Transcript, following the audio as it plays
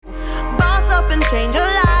change your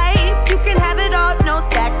life. You can have it all, no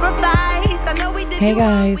sacrifice. I know we did. Hey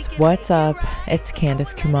guys, what's up? It's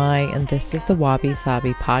Candace Kumai, and this is the Wabi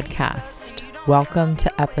Sabi podcast. Welcome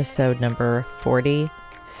to episode number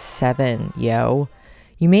 47, yo.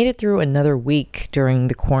 You made it through another week during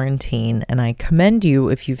the quarantine, and I commend you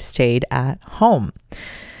if you've stayed at home.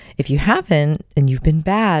 If you haven't, and you've been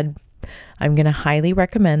bad, I'm going to highly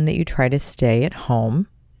recommend that you try to stay at home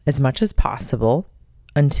as much as possible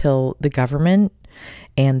until the government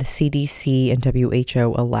and the CDC and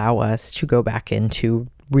WHO allow us to go back into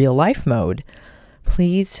real life mode.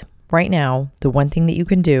 Please, right now, the one thing that you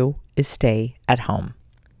can do is stay at home.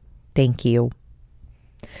 Thank you.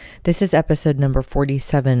 This is episode number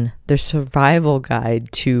 47, the survival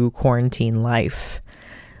guide to quarantine life.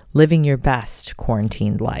 Living your best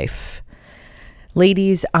quarantine life.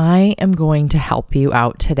 Ladies, I am going to help you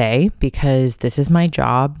out today because this is my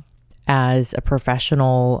job as a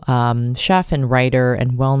professional chef and writer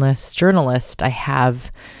and wellness journalist. I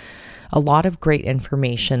have a lot of great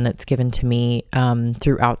information that's given to me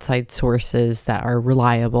through outside sources that are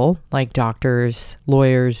reliable, like doctors,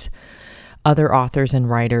 lawyers, other authors and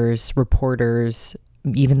writers, reporters,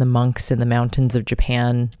 even the monks in the mountains of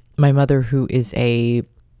Japan. My mother, who is a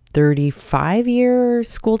 35-year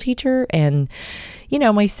school teacher, and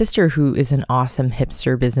my sister, who is an awesome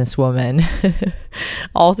hipster businesswoman.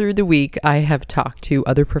 All through the week, I have talked to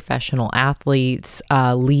other professional athletes,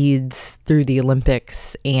 leads through the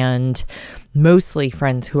Olympics, and mostly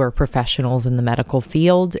friends who are professionals in the medical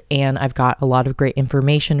field. And I've got a lot of great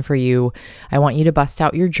information for you. I want you to bust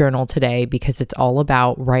out your journal today because it's all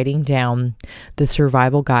about writing down the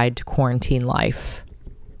survival guide to quarantine life.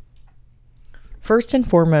 First and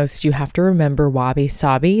foremost, you have to remember Wabi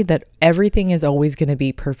Sabi, that everything is always going to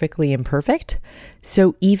be perfectly imperfect.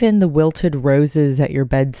 So even the wilted roses at your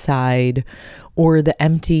bedside, or the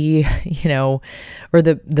empty, or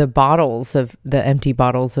the bottles of the empty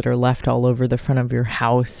bottles that are left all over the front of your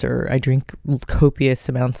house, or I drink copious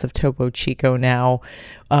amounts of Topo Chico now,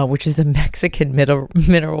 which is a Mexican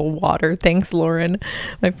mineral water. Thanks, Lauren.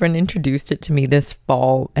 My friend introduced it to me this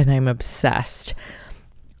fall, and I'm obsessed.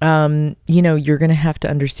 You're going to have to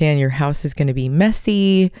understand your house is going to be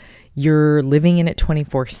messy. You're living in it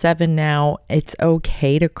 24/7 now. It's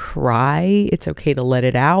okay to cry. It's okay to let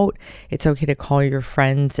it out. It's okay to call your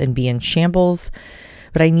friends and be in shambles.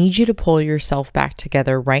 But I need you to pull yourself back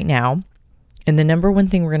together right now. And the number one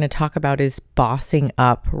thing we're going to talk about is bossing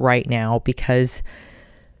up right now, because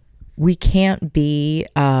we can't be,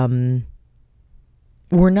 we're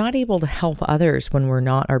not able to help others when we're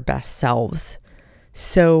not our best selves.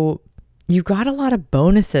 So you've got a lot of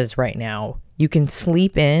bonuses right now. You can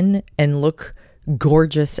sleep in and look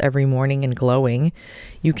gorgeous every morning and glowing.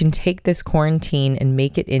 You can take this quarantine and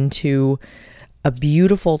make it into a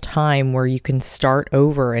beautiful time where you can start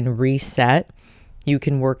over and reset. You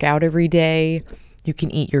can work out every day. You can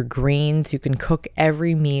eat your greens. You can cook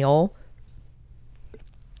every meal.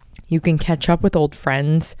 You can catch up with old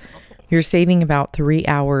friends. You're saving about 3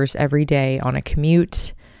 hours every day on a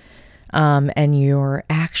commute. And you're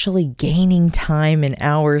actually gaining time and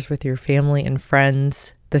hours with your family and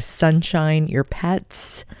friends, the sunshine, your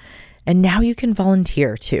pets, and now you can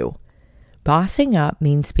volunteer too. Bossing up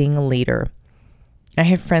means being a leader. I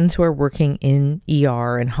have friends who are working in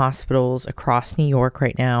ER and hospitals across New York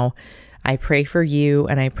right now. I pray for you,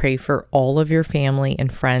 and I pray for all of your family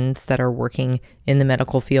and friends that are working in the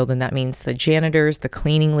medical field, and that means the janitors, the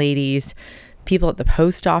cleaning ladies, people at the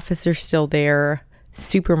post office are still there.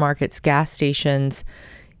 Supermarkets, gas stations,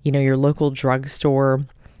 your local drugstore.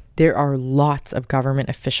 There are lots of government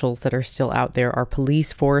officials that are still out there. Our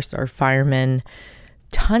police force, our firemen,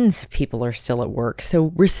 tons of people are still at work.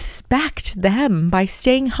 So respect them by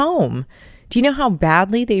staying home. Do you know how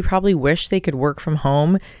badly they probably wish they could work from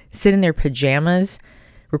home, sit in their pajamas,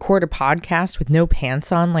 record a podcast with no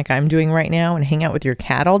pants on like I'm doing right now, and hang out with your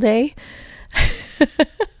cat all day?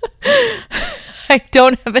 I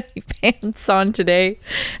don't have any pants on today.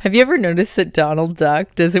 Have you ever noticed that Donald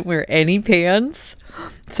Duck doesn't wear any pants?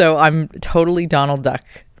 So I'm totally Donald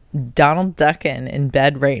Duckin' in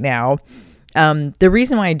bed right now. The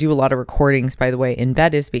reason why I do a lot of recordings, by the way, in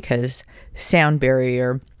bed is because sound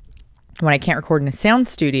barrier. When I can't record in a sound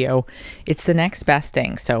studio, it's the next best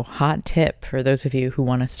thing. So hot tip for those of you who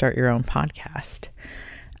want to start your own podcast.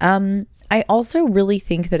 I also really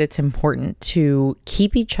think that it's important to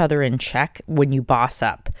keep each other in check when you boss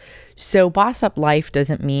up. So boss up life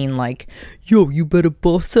doesn't mean like, yo, you better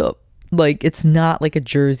boss up. Like, it's not like a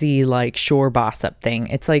Jersey, like, Shore boss up thing.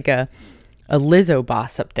 It's like a Lizzo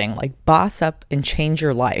boss up thing. Like, boss up and change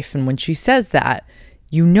your life. And when she says that,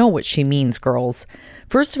 You know what she means, girls.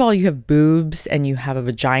 First of all, you have boobs and you have a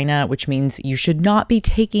vagina, which means you should not be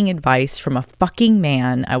taking advice from a fucking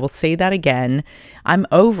man. I will say that again. I'm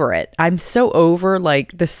over it. I'm so over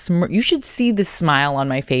like you should see the smile on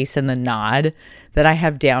my face and the nod that I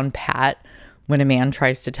have down pat when a man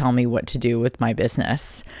tries to tell me what to do with my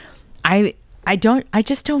business. I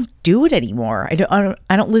just don't do it anymore. I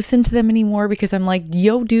don't listen to them anymore because I'm like,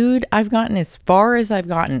 yo, dude, I've gotten as far as I've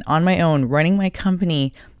gotten on my own, running my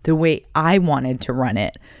company the way I wanted to run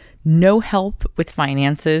it. No help with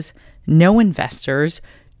finances, no investors,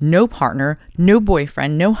 no partner, no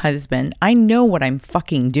boyfriend, no husband. I know what I'm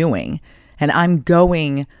fucking doing, and I'm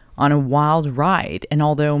going on a wild ride. And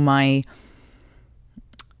although my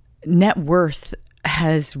net worth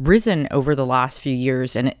has risen over the last few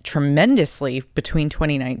years and tremendously between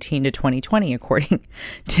 2019 to 2020, according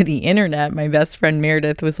to the internet. My best friend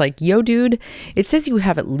Meredith was like, yo, dude, it says you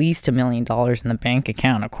have at least $1 million in the bank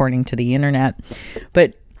account, according to the internet.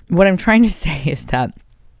 But what I'm trying to say is that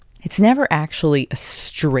it's never actually a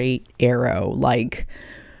straight arrow,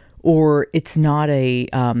 or it's not a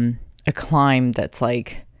climb that's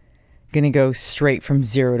like going to go straight from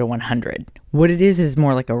 0 to 100. What it is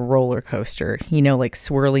more like a roller coaster, like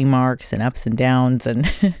swirly marks and ups and downs,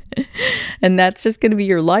 and and that's just going to be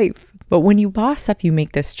your life. But when you boss up, you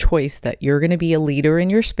make this choice that you're going to be a leader in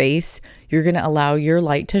your space. You're going to allow your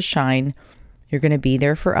light to shine. You're going to be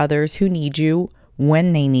there for others who need you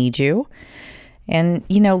when they need you. And,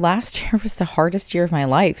 last year was the hardest year of my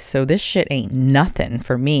life. So this shit ain't nothing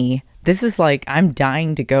for me. This is like, I'm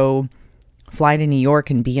dying to go fly to New York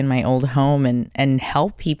and be in my old home and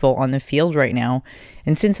help people on the field right now.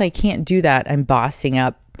 And since I can't do that, I'm bossing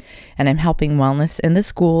up and I'm helping wellness in the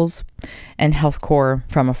schools and Health Corps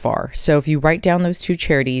from afar. So if you write down those two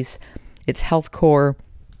charities, it's Health Corps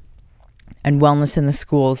and wellness in the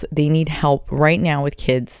schools. They need help right now with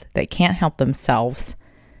kids that can't help themselves.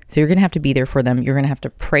 So you're going to have to be there for them. You're going to have to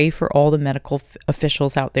pray for all the medical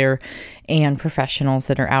officials out there and professionals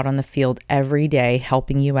that are out on the field every day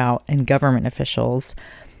helping you out, and government officials.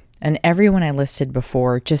 And everyone I listed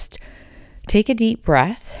before, just take a deep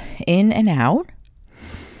breath in and out.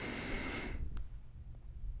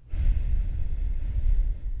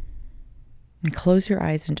 And close your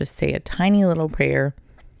eyes and just say a tiny little prayer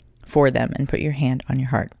for them and put your hand on your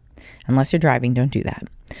heart. Unless you're driving, don't do that.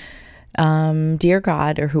 Dear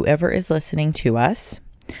God, or whoever is listening to us,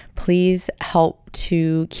 please help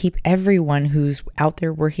to keep everyone who's out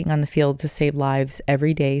there working on the field to save lives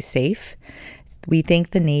every day safe. We thank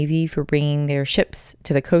the Navy for bringing their ships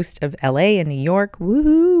to the coast of LA and New York.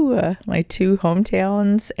 Woohoo! My two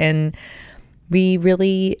hometowns. And we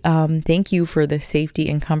really thank you for the safety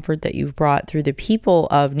and comfort that you've brought through the people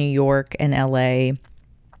of New York and LA,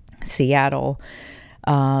 Seattle.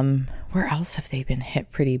 Where else have they been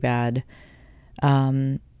hit pretty bad?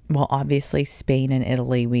 Well, obviously Spain and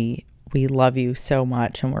Italy, we love you so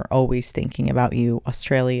much and we're always thinking about you.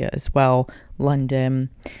 Australia as well, London,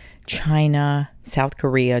 China, South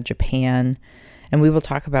Korea, Japan. And we will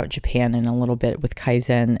talk about Japan in a little bit with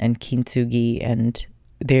Kaizen and Kintsugi and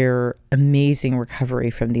their amazing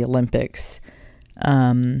recovery from the Olympics.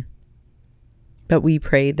 But we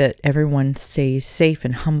pray that everyone stays safe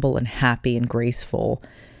and humble and happy and graceful.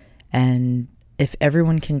 And if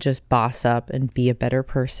everyone can just boss up and be a better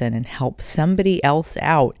person and help somebody else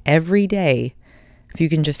out every day, if you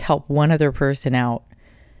can just help one other person out,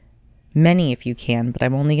 many if you can, but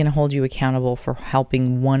I'm only going to hold you accountable for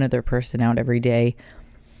helping one other person out every day,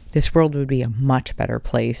 this world would be a much better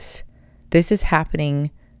place. This is happening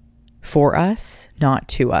for us, not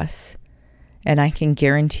to us. And I can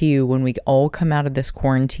guarantee you when we all come out of this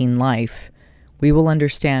quarantine life, we will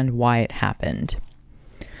understand why it happened.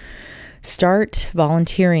 Start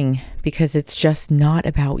volunteering because it's just not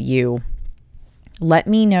about you. Let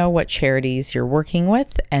me know what charities you're working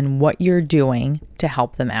with and what you're doing to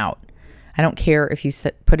help them out. I don't care if you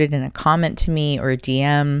put it in a comment to me or a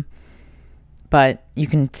DM, but you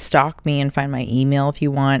can stalk me and find my email if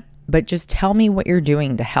you want. But just tell me what you're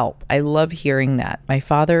doing to help. I love hearing that. My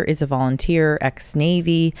father is a volunteer,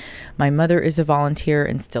 ex-Navy. My mother is a volunteer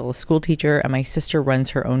and still a school teacher. And my sister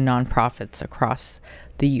runs her own nonprofits across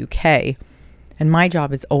the UK. And my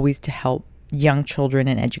job is always to help young children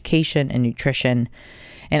in education and nutrition.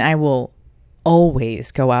 And I will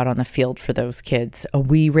always go out on the field for those kids.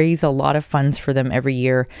 We raise a lot of funds for them every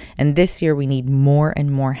year. And this year we need more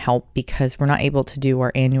and more help because we're not able to do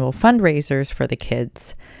our annual fundraisers for the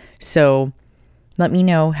kids. So let me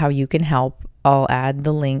know how you can help. I'll add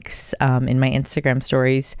the links in my Instagram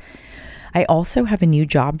stories. I also have a new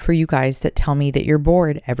job for you guys that tell me that you're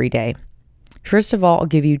bored every day. First of all, I'll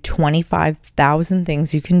give you 25,000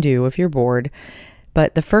 things you can do if you're bored.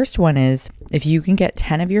 But the first one is, if you can get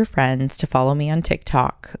 10 of your friends to follow me on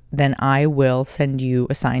TikTok, then I will send you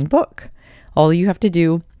a signed book. All you have to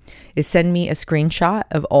do is send me a screenshot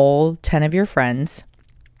of all 10 of your friends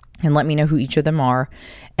and let me know who each of them are.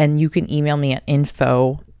 And you can email me at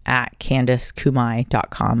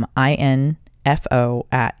info@CandiceKumai.com,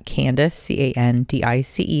 info@Candice,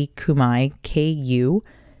 Candice, Kumai,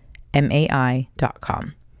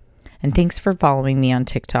 Kumai.com. And thanks for following me on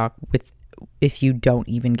TikTok if you don't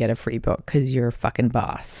even get a free book, because you're a fucking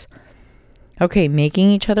boss. Okay, making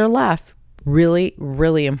each other laugh. Really,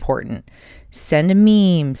 really important. Send a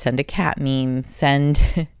meme, send a cat meme, send,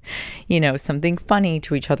 something funny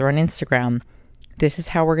to each other on Instagram. This is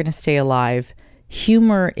how we're going to stay alive.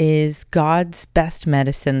 Humor is God's best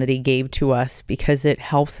medicine that he gave to us because it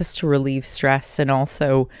helps us to relieve stress and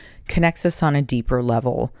also connects us on a deeper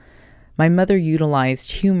level. My mother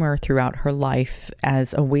utilized humor throughout her life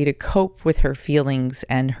as a way to cope with her feelings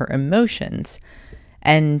and her emotions.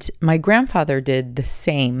 And my grandfather did the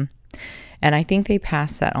same. And I think they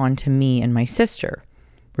passed that on to me and my sister.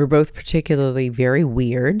 We're both particularly very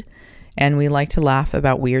weird, and we like to laugh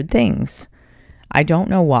about weird things. I don't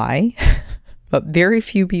know why, but very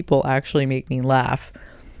few people actually make me laugh.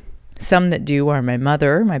 Some that do are my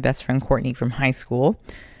mother, my best friend Courtney from high school,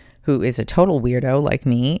 who is a total weirdo like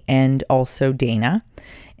me, and also Dana.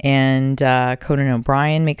 And Conan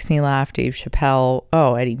O'Brien makes me laugh, Dave Chappelle,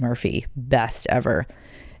 Eddie Murphy, best ever.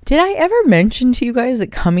 Did I ever mention to you guys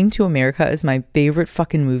that Coming to America is my favorite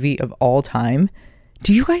fucking movie of all time?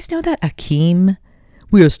 Do you guys know that, Akeem?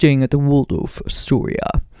 We are staying at the Waldorf Astoria.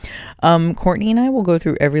 Courtney and I will go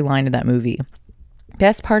through every line of that movie.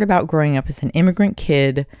 Best part about growing up as an immigrant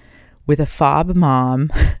kid with a fob mom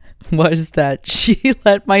was that she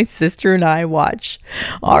let my sister and I watch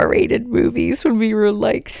R-rated movies when we were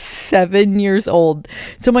like 7 years old.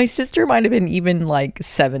 So my sister might have been even like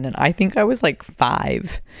 7 and I think I was like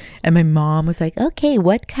 5. And my mom was like, okay,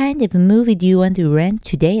 what kind of movie do you want to rent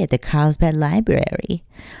today at the Carlsbad Library?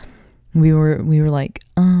 We were like,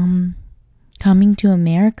 Coming to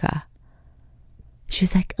America. She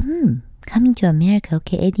was like, Coming to America.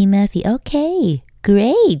 Okay, Eddie Murphy. Okay,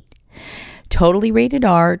 great. Totally rated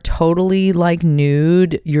R, totally like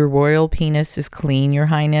nude. Your royal penis is clean, Your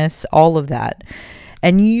Highness, all of that.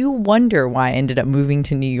 And you wonder why I ended up moving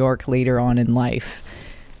to New York later on in life.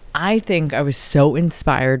 I think I was so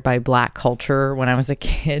inspired by Black culture when I was a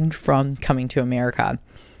kid from Coming to America.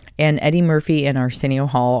 And Eddie Murphy and Arsenio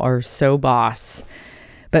Hall are so boss.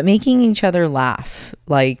 But making each other laugh.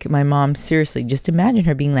 Like my mom, seriously, just imagine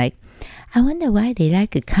her being like, I wonder why they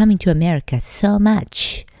like Coming to America so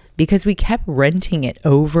much. Because we kept renting it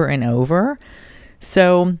over and over.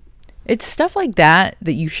 So it's stuff like that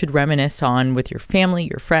you should reminisce on with your family,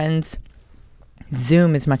 your friends.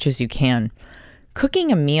 Zoom as much as you can.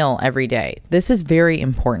 Cooking a meal every day. This is very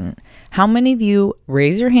important. How many of you,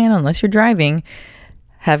 raise your hand unless you're driving,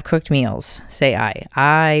 have cooked meals? Say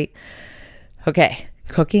I. Okay.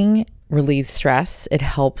 Cooking relieves stress. It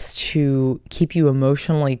helps to keep you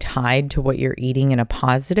emotionally tied to what you're eating in a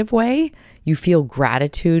positive way. You feel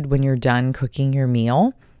gratitude when you're done cooking your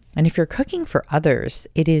meal. And if you're cooking for others,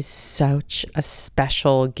 it is such a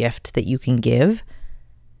special gift that you can give.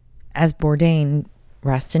 As Bourdain,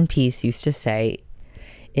 rest in peace, used to say,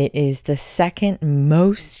 it is the second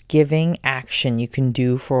most giving action you can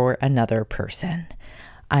do for another person.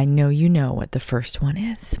 I know you know what the first one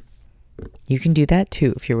is. You can do that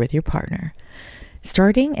too if you're with your partner.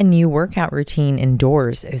 Starting a new workout routine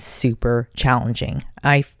indoors is super challenging.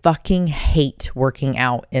 I fucking hate working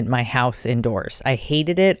out in my house indoors. I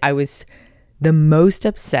hated it. I was the most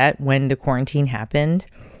upset when the quarantine happened.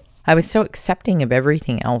 I was so accepting of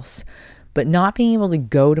everything else, but not being able to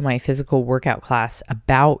go to my physical workout class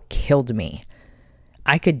about killed me.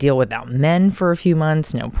 I could deal without men for a few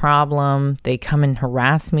months, no problem. They come and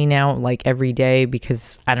harass me now like every day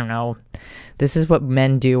because, I don't know, this is what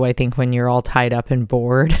men do, I think, when you're all tied up and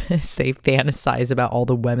bored. They fantasize about all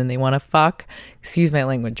the women they want to fuck. Excuse my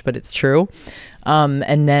language, but it's true.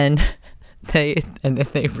 And then they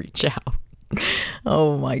reach out.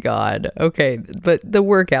 Oh my God. Okay. But the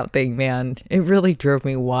workout thing, man, it really drove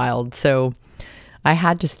me wild. So I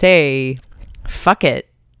had to say, fuck it.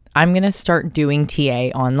 I'm going to start doing TA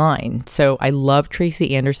online. So I love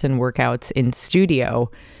Tracy Anderson workouts in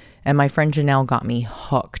studio, and my friend Janelle got me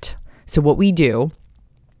hooked. So what we do,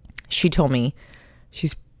 she told me,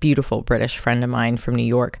 she's a beautiful British friend of mine from New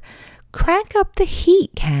York, crank up the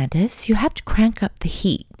heat, Candice. You have to crank up the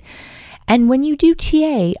heat. And when you do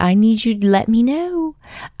TA, I need you to let me know.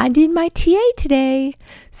 I did my TA today.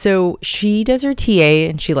 So she does her TA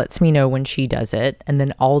and she lets me know when she does it. And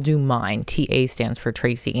then I'll do mine. TA stands for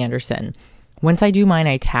Tracy Anderson. Once I do mine,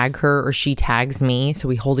 I tag her or she tags me. So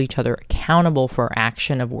we hold each other accountable for our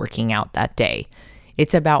action of working out that day.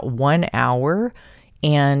 It's about 1 hour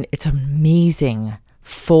and it's amazing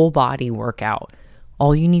full body workout.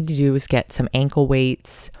 All you need to do is get some ankle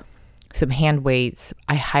weights, some hand weights.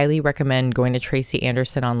 I highly recommend going to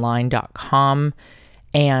tracyandersononline.com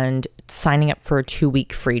and signing up for a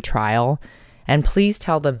 2-week free trial. And please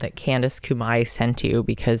tell them that Candace Kumai sent you,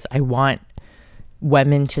 because I want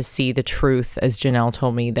women to see the truth, as Janelle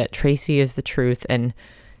told me, that Tracy is the truth. And,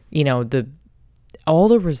 you know, all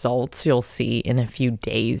the results you'll see in a few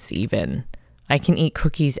days even. I can eat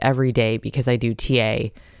cookies every day because I do TA.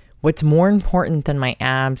 What's more important than my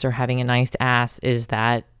abs or having a nice ass is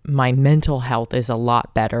that my mental health is a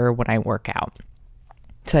lot better when I work out.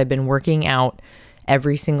 So I've been working out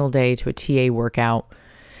every single day to a TA workout.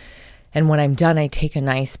 And when I'm done, I take a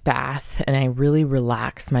nice bath and I really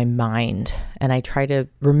relax my mind. And I try to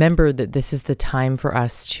remember that this is the time for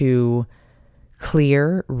us to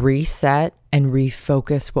clear, reset, and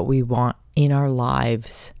refocus what we want in our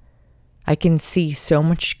lives. I can see so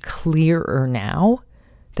much clearer now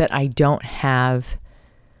that I don't have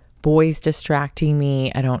boys distracting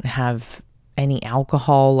me. I don't have any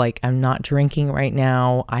alcohol. Like, I'm not drinking right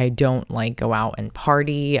now. I don't go out and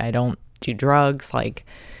party. I don't do drugs.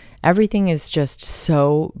 Everything is just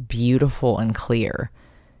so beautiful and clear.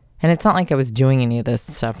 And it's not like I was doing any of this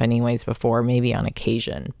stuff anyways before, maybe on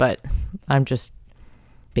occasion, but I'm just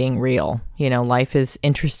being real. Life is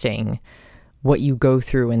interesting, what you go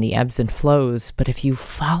through in the ebbs and flows. But if you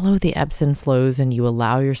follow the ebbs and flows and you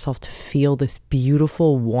allow yourself to feel this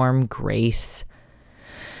beautiful, warm grace,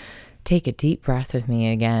 take a deep breath with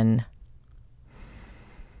me again.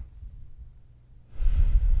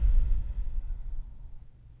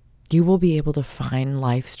 You will be able to find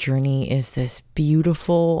life's journey is this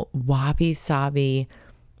beautiful, wabi-sabi,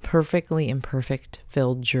 perfectly imperfect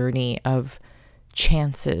filled journey of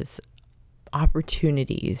chances,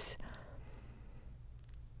 opportunities,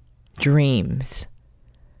 dreams,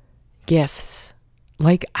 gifts.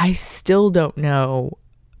 I still don't know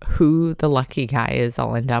who the lucky guy is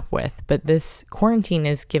I'll end up with, but this quarantine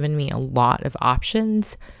has given me a lot of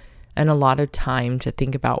options and a lot of time to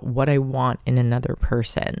think about what I want in another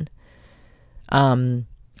person.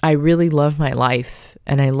 I really love my life,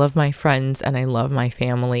 and I love my friends, and I love my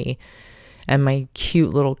family, and my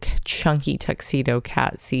cute little chunky tuxedo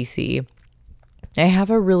cat, Cece. I have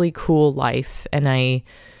a really cool life, and I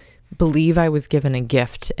believe I was given a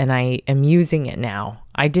gift, and I am using it now.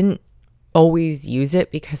 I didn't always use it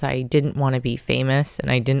because I didn't want to be famous, and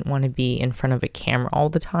I didn't want to be in front of a camera all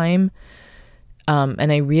the time.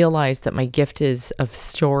 And I realized that my gift is of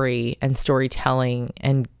story and storytelling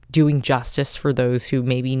and doing justice for those who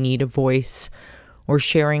maybe need a voice, or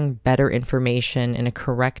sharing better information in a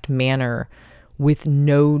correct manner with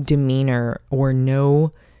no demeanor or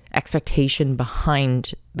no expectation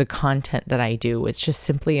behind the content that I do. It's just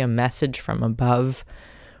simply a message from above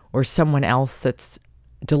or someone else that's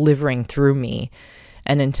delivering through me.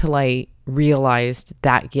 And until I realized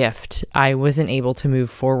that gift, I wasn't able to move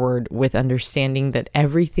forward with understanding that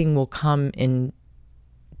everything will come in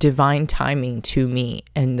divine timing to me,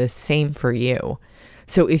 and the same for you.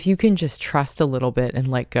 So if you can just trust a little bit and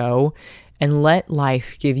let go and let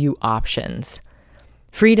life give you options.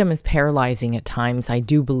 Freedom is paralyzing at times. I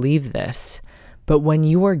do believe this. But when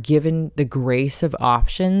you are given the grace of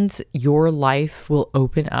options, your life will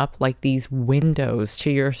open up like these windows to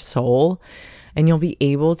your soul, and you'll be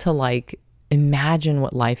able to imagine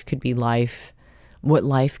what life could be like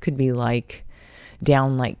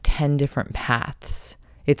down 10 different paths.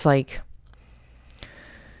 It's like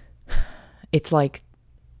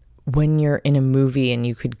when you're in a movie and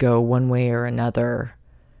you could go one way or another.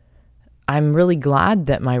 I'm really glad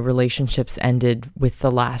that my relationships ended with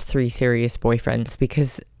the last 3 serious boyfriends,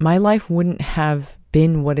 because my life wouldn't have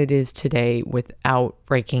been what it is today without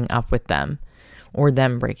breaking up with them or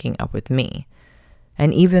them breaking up with me.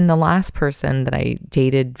 And even the last person that I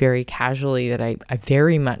dated very casually that I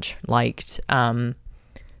very much liked,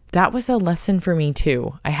 that was a lesson for me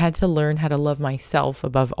too. I had to learn how to love myself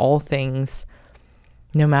above all things,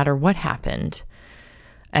 no matter what happened.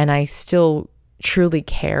 And I still truly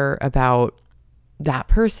care about that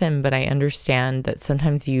person, but I understand that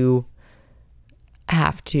sometimes you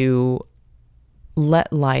have to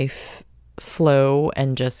let life flow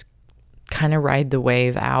and just kind of ride the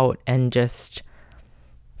wave out and just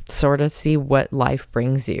sort of see what life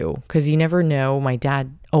brings you, because you never know. My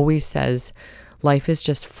dad always says life is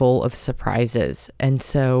just full of surprises. And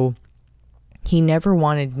so he never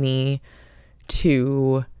wanted me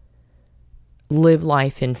to live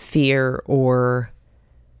life in fear or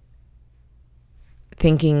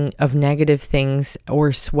thinking of negative things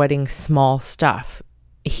or sweating small stuff.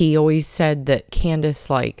 He always said that, Candace,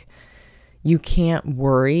 like, you can't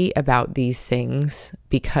worry about these things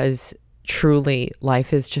because truly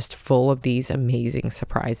life is just full of these amazing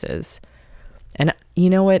surprises. And you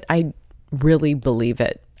know what? I really believe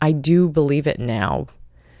it. I do believe it now.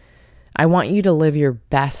 I want you to live your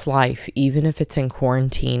best life, even if it's in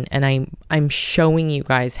quarantine. And I'm showing you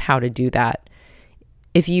guys how to do that.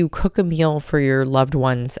 If you cook a meal for your loved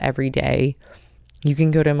ones every day, you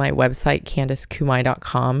can go to my website,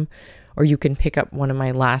 CandiceKumai.com, or you can pick up one of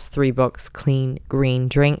my last 3 books, Clean Green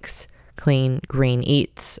Drinks, Clean Green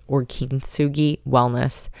Eats, or Kintsugi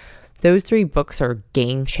Wellness. Those 3 books are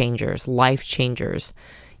game changers, life changers.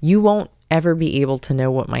 You won't ever be able to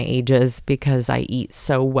know what my age is because I eat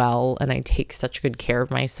so well and I take such good care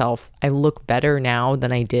of myself. I look better now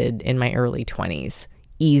than I did in my early 20s.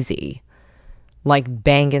 Easy. Like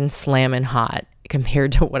banging, slamming hot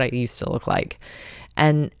compared to what I used to look like.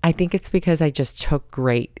 And I think it's because I just took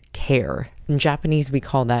great care. In Japanese, we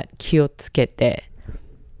call that kyotsukete.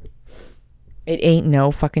 It ain't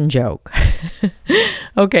no fucking joke.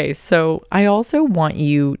 Okay, so I also want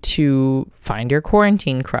you to find your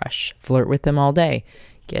quarantine crush. Flirt with them all day.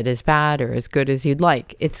 Get as bad or as good as you'd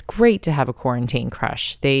like. It's great to have a quarantine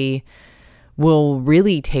crush. They will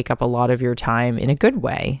really take up a lot of your time in a good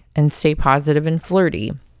way, and stay positive and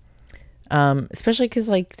flirty. Especially because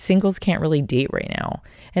like singles can't really date right now.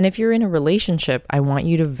 And if you're in a relationship, I want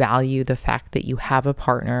you to value the fact that you have a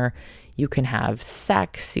partner. You can have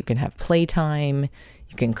sex, you can have playtime,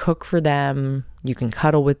 you can cook for them, you can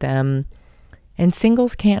cuddle with them. And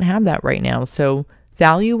singles can't have that right now. So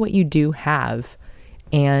value what you do have.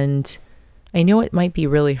 And I know it might be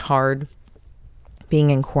really hard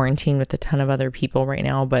being in quarantine with a ton of other people right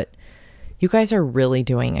now, but you guys are really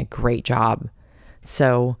doing a great job.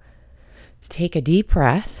 So take a deep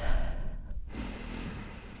breath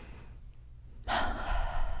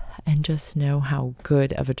and just know how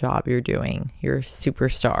good of a job you're doing. You're a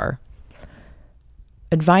superstar.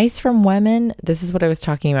 Advice from women. This is what I was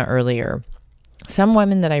talking about earlier. Some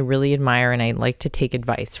women that I really admire and I like to take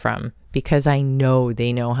advice from because I know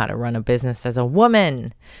they know how to run a business as a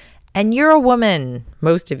woman. And you're a woman.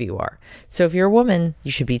 Most of you are. So if you're a woman,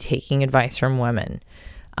 you should be taking advice from women.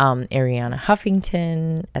 Ariana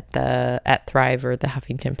Huffington at Thrive or the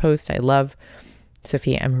Huffington Post. I love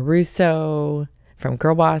Sophia Amoruso from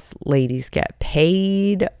Girl Boss. Ladies Get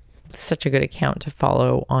Paid. Such a good account to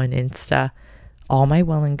follow on Insta. All my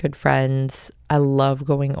well and good friends. I love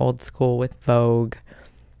going old school with Vogue.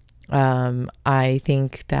 I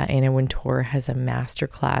think that Anna Wintour has a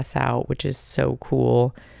masterclass out, which is so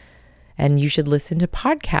cool. And you should listen to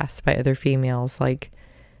podcasts by other females like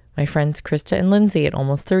my friends Krista and Lindsay at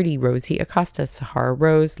Almost 30, Rosie Acosta, Sahara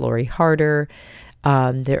Rose, Lori Harder.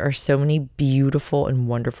 There are so many beautiful and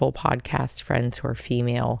wonderful podcast friends who are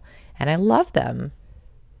female, and I love them.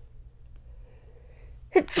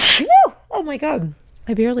 Oh my God.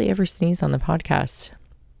 I barely ever sneeze on the podcast.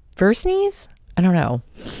 First sneeze? I don't know.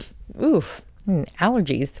 Oof.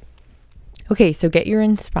 Allergies. Okay, so get your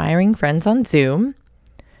inspiring friends on Zoom.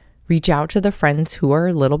 Reach out to the friends who are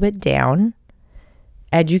a little bit down.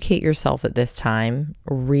 Educate yourself at this time.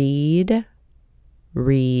 Read.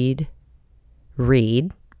 Write.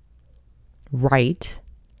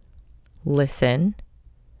 Listen.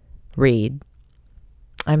 Read.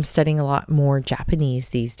 I'm studying a lot more Japanese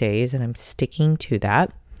these days, and I'm sticking to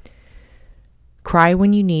that. Cry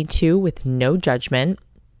when you need to with no judgment.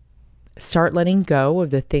 Start letting go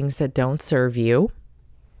of the things that don't serve you.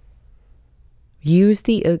 Use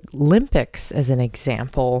the Olympics as an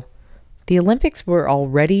example. The Olympics were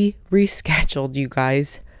already rescheduled, you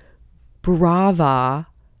guys. Brava.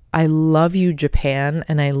 I love you, Japan,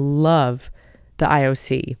 and I love the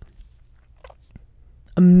IOC.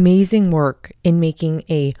 Amazing work in making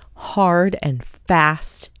a hard and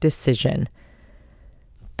fast decision.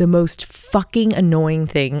 The most fucking annoying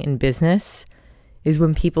thing in business is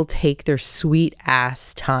when people take their sweet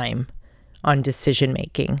ass time on decision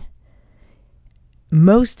making.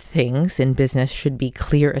 Most things in business should be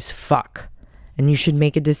clear as fuck, and you should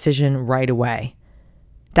make a decision right away.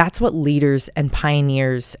 That's what leaders and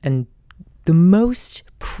pioneers and the most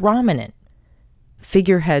prominent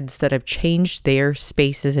figureheads that have changed their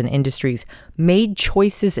spaces and industries made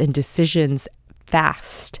choices and decisions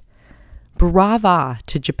fast. brava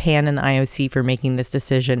to Japan and the IOC for making this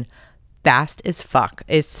decision fast as fuck.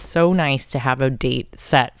 It's so nice to have a date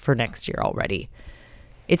set for next year already.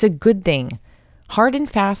 It's a good thing. Hard and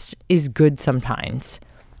fast is good sometimes.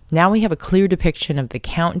 Now we have a clear depiction of the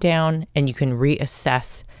countdown, and you can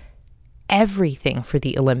reassess everything for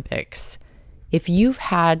the Olympics. If you've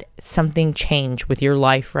had something change with your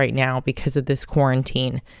life right now because of this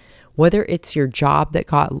quarantine, whether it's your job that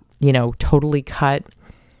got, totally cut,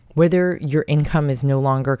 whether your income is no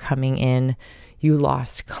longer coming in, you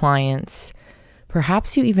lost clients,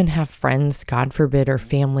 perhaps you even have friends, God forbid, or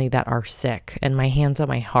family that are sick, and my hands on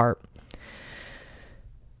my heart.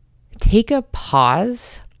 Take a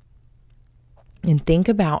pause and think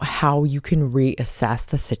about how you can reassess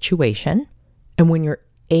the situation. And when you're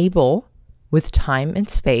able, with time and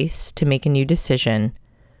space, to make a new decision,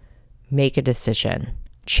 make a decision.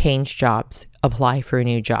 Change jobs, apply for a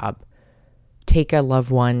new job. Take a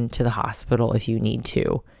loved one to the hospital if you need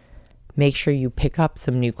to. Make sure you pick up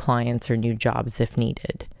some new clients or new jobs if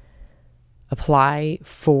needed. Apply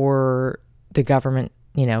for the government,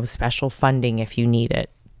 special funding if you need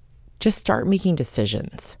it. Just start making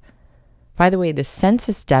decisions. By the way, the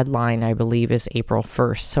census deadline, I believe, is April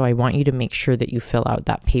 1st. So I want you to make sure that you fill out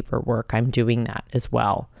that paperwork. I'm doing that as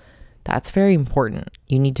well. That's very important.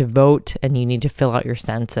 You need to vote and you need to fill out your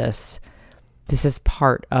census. This is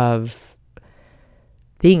part of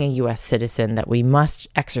being a U.S. citizen that we must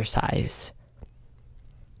exercise.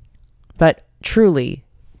 But truly,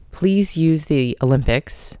 please use the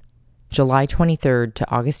Olympics, July 23rd to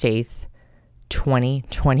August 8th,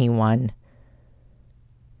 2021.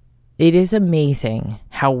 It is amazing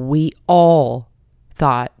how we all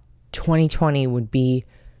thought 2020 would be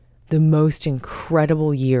the most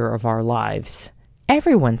incredible year of our lives.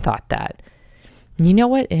 Everyone thought that. You know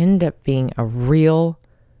what? It ended up being a real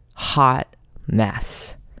hot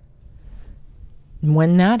mess.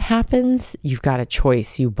 When that happens, you've got a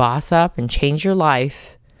choice. You boss up and change your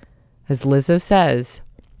life, as Lizzo says,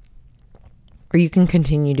 or you can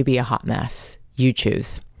continue to be a hot mess. You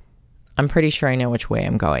choose. I'm pretty sure I know which way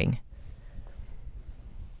I'm going.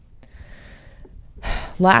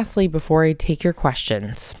 Lastly, before I take your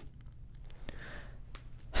questions,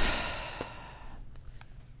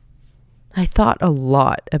 I thought a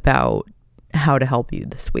lot about how to help you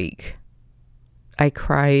this week. I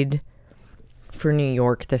cried for New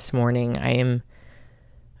York this morning. I am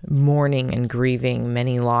mourning and grieving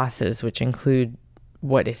many losses, which include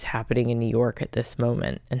what is happening in New York at this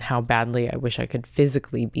moment and how badly I wish I could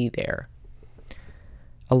physically be there.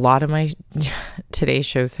 A lot of my Today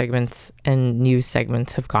Show segments and news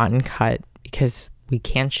segments have gotten cut because we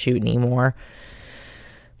can't shoot anymore.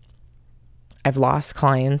 I've lost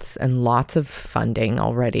clients and lots of funding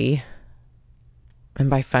already. And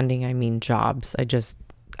by funding, I mean jobs.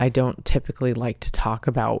 I don't typically like to talk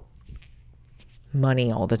about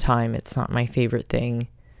money all the time. It's not my favorite thing.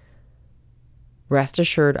 Rest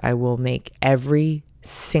assured, I will make every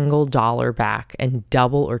single dollar back and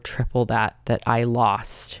double or triple that I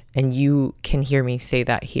lost. And you can hear me say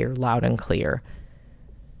that here loud and clear.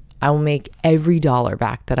 I will make every dollar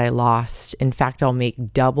back that I lost. In fact, I'll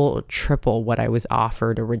make double or triple what I was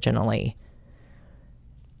offered originally.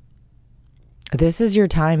 This is your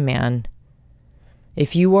time, man.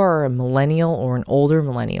 If you are a millennial or an older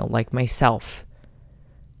millennial like myself,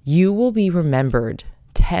 you will be remembered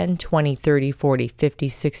 10, 20, 30, 40, 50,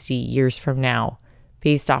 60 years from now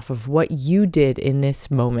based off of what you did in this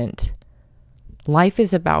moment. Life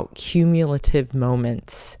is about cumulative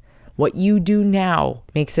moments. What you do now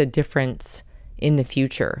makes a difference in the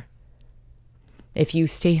future. If you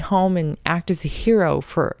stay home and act as a hero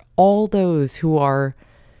for all those who are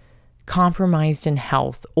compromised in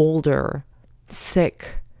health, older,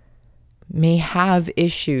 sick, may have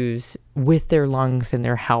issues with their lungs and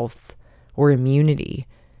their health or immunity,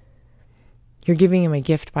 you're giving him a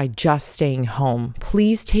gift by just staying home.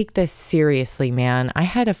 Please take this seriously, man. I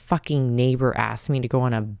had a fucking neighbor ask me to go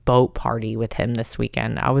on a boat party with him this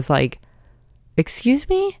weekend. I was like, excuse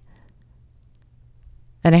me?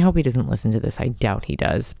 And I hope he doesn't listen to this. I doubt he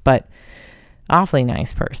does, but awfully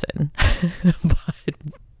nice person.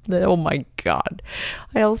 But oh my God.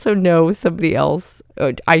 I also know somebody else.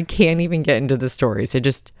 I can't even get into the stories.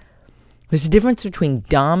 There's a difference between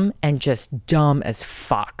dumb and just dumb as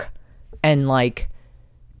fuck. And like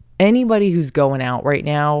anybody who's going out right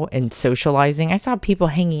now and socializing, I saw people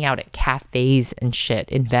hanging out at cafes and shit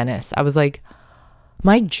in Venice. I was like,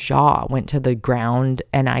 my jaw went to the ground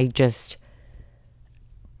and I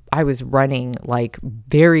was running like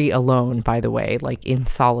very alone, by the way, like in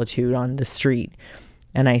solitude on the street.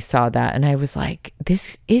 And I saw that and I was like,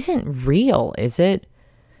 this isn't real, is it?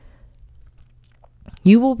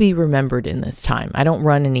 You will be remembered in this time. I don't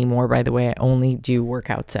run anymore, by the way. I only do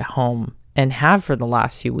workouts at home and have for the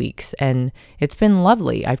last few weeks. And it's been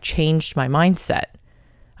lovely. I've changed my mindset.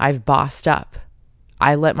 I've bossed up.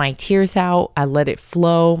 I let my tears out. I let it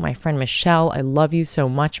flow. My friend Michelle, I love you so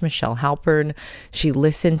much, Michelle Halpern. She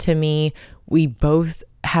listened to me. We both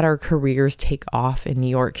had our careers take off in New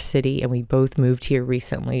York City, and we both moved here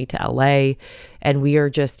recently to LA, and we are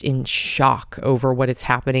just in shock over what is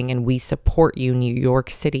happening, and we support you, New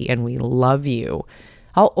York City, and we love you.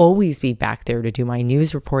 I'll always be back there to do my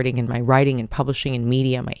news reporting and my writing and publishing and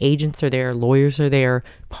media. My agents are there, lawyers are there,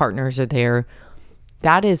 partners are there.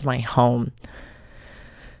 That is my home.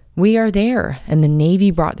 We are there, and the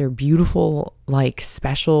Navy brought their beautiful,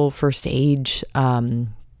 special first aid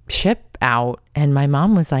ship out, and my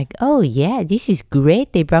mom was like, "Oh yeah, this is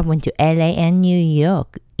great. They brought one to LA and New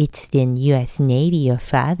York. It's the US Navy, your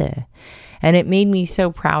father." And it made me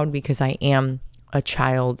so proud because I am a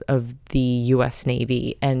child of the US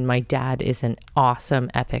Navy, and my dad is an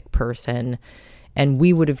awesome, epic person, and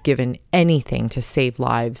we would have given anything to save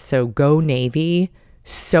lives. So go Navy.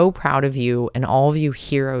 So proud of you and all of you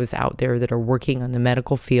heroes out there that are working on the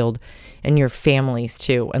medical field, and your families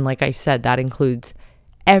too. And like I said, that includes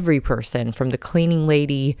every person from the cleaning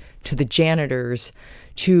lady to the janitors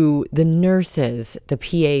to the nurses, the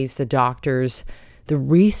PAs, the doctors, the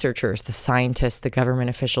researchers, the scientists, the government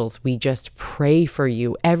officials. We just pray for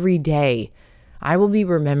you every day. I will be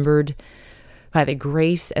remembered by the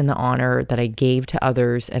grace and the honor that I gave to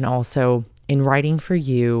others, and also in writing for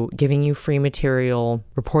you, giving you free material,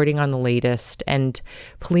 reporting on the latest. And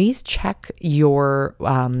please check your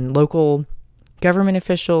local government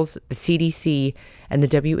officials, the CDC, and the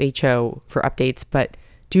WHO for updates, but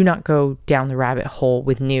do not go down the rabbit hole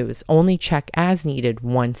with news. Only check as needed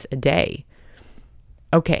once a day.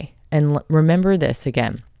 Okay, and remember this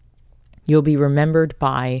again. You'll be remembered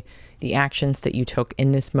by the actions that you took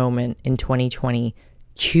in this moment in 2020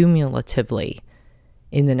 cumulatively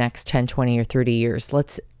in the next 10, 20, or 30 years.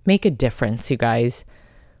 Let's make a difference, you guys.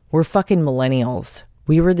 We're fucking millennials.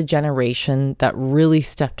 We were the generation that really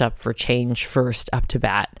stepped up for change first up to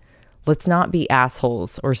bat. Let's not be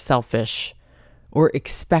assholes or selfish or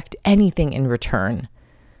expect anything in return,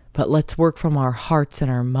 but let's work from our hearts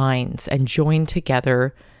and our minds and join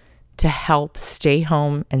together to help stay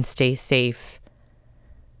home and stay safe.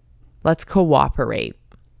 Let's cooperate.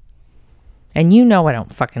 And you know I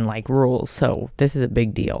don't fucking like rules, so this is a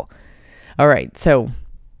big deal. All right, so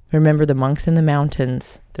remember the monks in the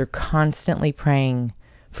mountains. They're constantly praying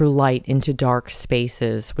for light into dark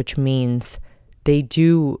spaces, which means they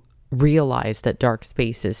do realize that dark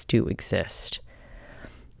spaces do exist.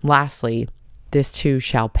 Lastly, this too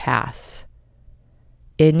shall pass.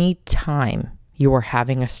 Any time you are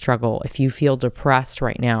having a struggle, if you feel depressed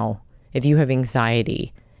right now, if you have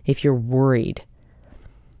anxiety, if you're worried,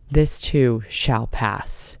 this too shall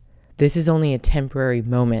pass. This is only a temporary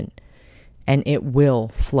moment, and it will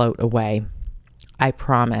float away. I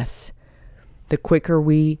promise. The quicker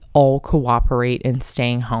we all cooperate in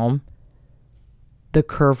staying home, the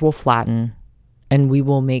curve will flatten, and we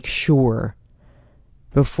will make sure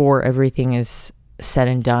before everything is said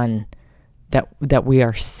and done that we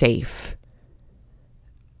are safe.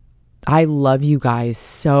 I love you guys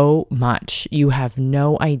so much. You have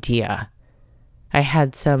no idea. I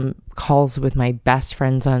had some calls with my best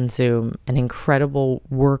friends on Zoom, and incredible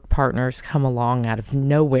work partners come along out of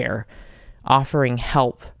nowhere offering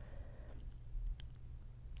help.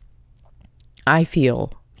 I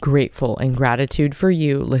feel grateful and gratitude for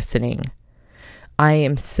you listening. I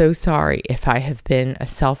am so sorry if I have been a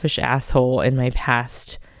selfish asshole in my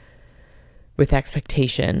past with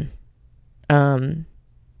expectation. And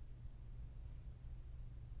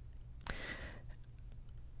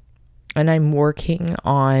I'm working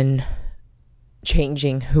on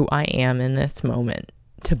changing who I am in this moment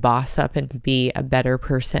to boss up and be a better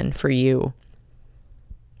person for you.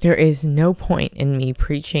 There is no point in me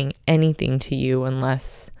preaching anything to you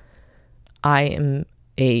unless I am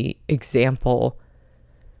an example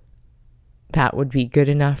that would be good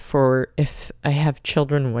enough for if I have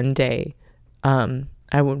children one day.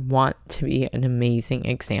 I would want to be an amazing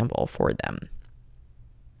example for them.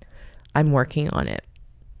 I'm working on it.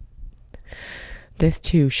 This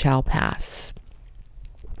too shall pass.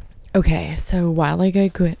 Okay, so while I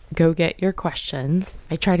go get your questions,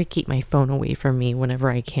 I try to keep my phone away from me whenever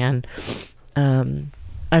I can. I'm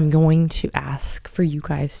going to ask for you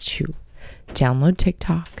guys to download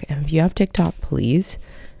TikTok. And if you have TikTok, please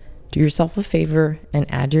do yourself a favor and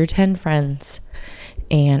add your 10 friends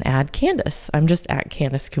and add Candace. I'm just at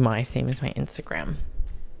Candace Kumai, same as my Instagram.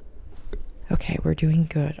 Okay, we're doing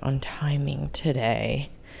good on timing today.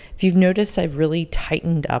 If you've noticed, I've really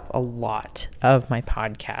tightened up a lot of my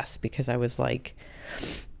podcasts because I was like,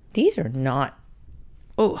 these are not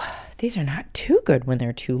too good when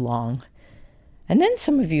they're too long. And then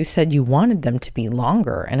some of you said you wanted them to be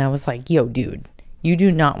longer. And I was like, yo, dude, you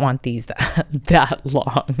do not want these that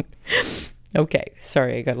long. Okay,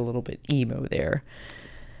 sorry, I got a little bit emo there.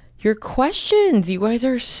 Your questions, you guys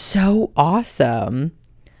are so awesome.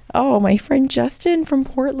 Oh, my friend Justin from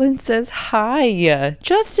Portland says hi.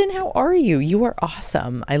 Justin, how are you? You are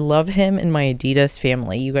awesome. I love him and my Adidas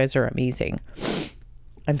family. You guys are amazing.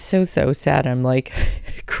 I'm so sad. I'm like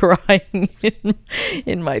crying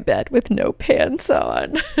in my bed with no pants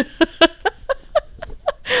on.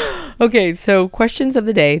 Okay, so questions of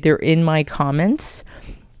the day. They're in my comments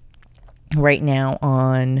right now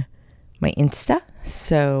on my Insta.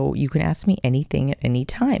 So you can ask me anything at any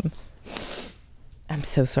time. I'm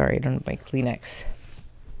so sorry. I don't have my Kleenex.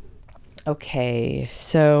 Okay,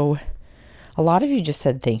 so a lot of you just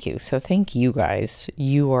said thank you. So thank you guys.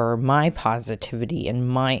 You are my positivity and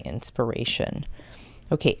my inspiration.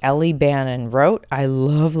 Okay, Ellie Bannon wrote, I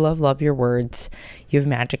love your words. You have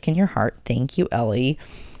magic in your heart. Thank you, Ellie.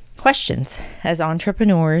 Questions. As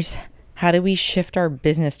entrepreneurs, how do we shift our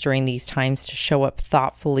business during these times to show up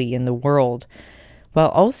thoughtfully in the world while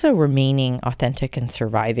also remaining authentic and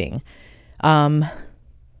surviving?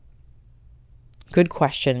 Good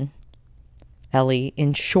question, Ellie.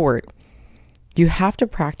 In short, you have to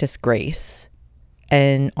practice grace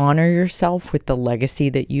and honor yourself with the legacy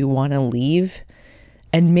that you want to leave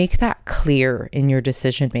and make that clear in your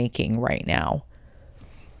decision making right now.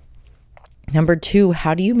 Number 2,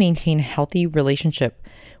 how do you maintain a healthy relationship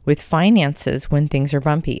with finances when things are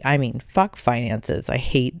bumpy? I mean, fuck finances. I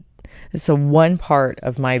hate it's the one part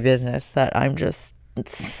of my business that I'm just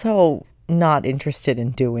so not interested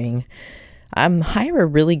in doing. Hire a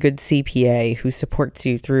really good CPA who supports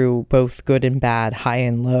you through both good and bad, high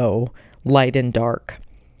and low, light and dark.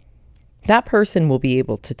 That person will be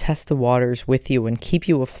able to test the waters with you and keep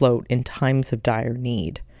you afloat in times of dire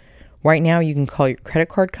need. Right now, you can call your credit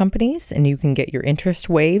card companies and you can get your interest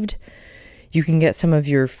waived. You can get some of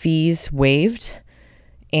your fees waived,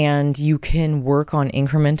 and you can work on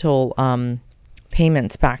incremental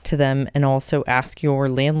payments back to them, and also ask your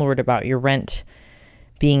landlord about your rent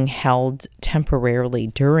being held temporarily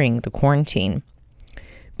during the quarantine.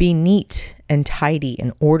 Be neat and tidy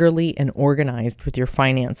and orderly and organized with your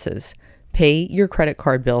finances. Pay your credit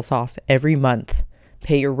card bills off every month.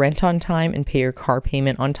 Pay your rent on time and pay your car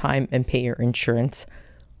payment on time and pay your insurance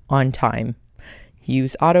on time.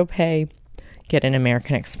 Use AutoPay. Get an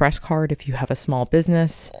American Express card if you have a small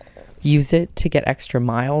business. Use it to get extra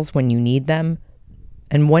miles when you need them.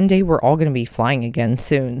 And one day we're all going to be flying again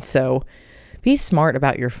soon. So be smart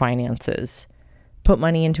about your finances. Put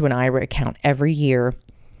money into an IRA account every year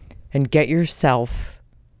and get yourself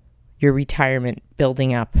your retirement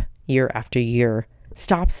building up year after year.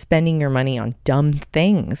 Stop spending your money on dumb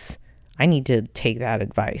things. I need to take that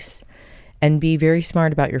advice. And be very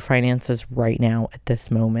smart about your finances right now at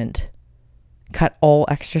this moment. Cut all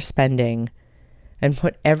extra spending and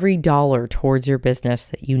put every dollar towards your business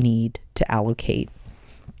that you need to allocate.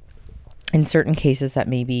 In certain cases, that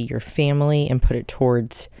may be your family, and put it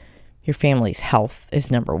towards your family's health is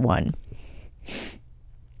number 1.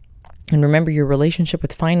 And remember, your relationship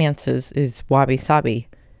with finances is wabi-sabi,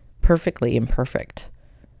 perfectly imperfect.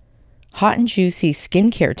 Hot and juicy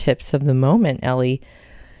skincare tips of the moment, Ellie.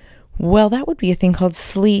 Well, that would be a thing called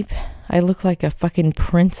sleep. I look like a fucking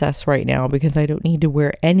princess right now because I don't need to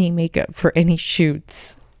wear any makeup for any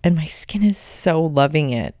shoots. And my skin is so loving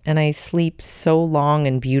it. And I sleep so long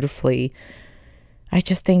and beautifully. I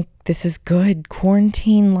just think this is good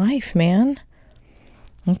quarantine life, man.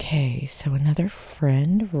 Okay, so another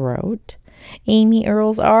friend wrote, Amy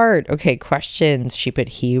Earls Art. Okay, questions. She put,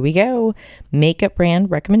 here we go. Makeup brand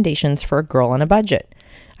recommendations for a girl on a budget.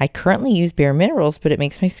 I currently use Bare Minerals, but it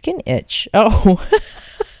makes my skin itch. Oh,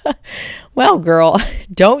 well, girl,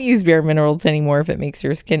 don't use Bare Minerals anymore if it makes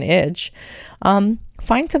your skin itch.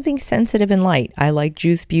 Find something sensitive and light. I like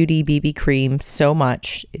Juice Beauty BB Cream so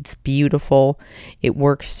much. It's beautiful. It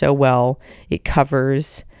works so well. It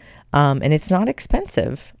covers, and it's not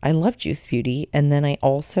expensive. I love Juice Beauty. And then I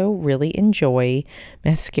also really enjoy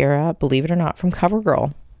mascara, believe it or not, from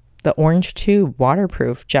CoverGirl. The Orange Tube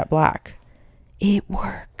Waterproof Jet Black. It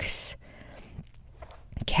works.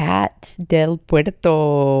 Cat del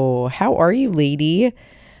Puerto. How are you, lady?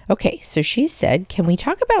 Okay, so she said, can we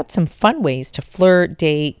talk about some fun ways to flirt,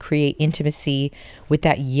 date, create intimacy with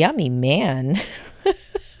that yummy man?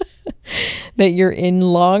 that you're in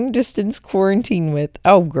long distance quarantine with.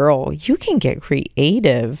 Oh, girl, you can get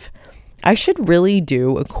creative. I should really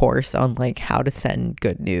do a course on like how to send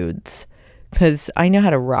good nudes, because I know how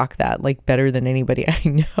to rock that like better than anybody I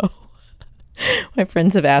know. My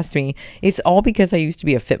friends have asked me. It's all because I used to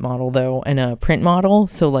be a fit model though, and a print model.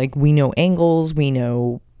 So like we know angles, we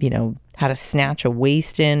know, how to snatch a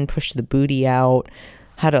waist in, push the booty out,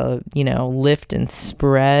 how to, lift and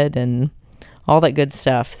spread and all that good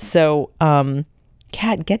stuff. So,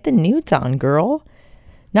 Kat, get the nudes on, girl.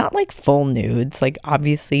 Not like full nudes. Like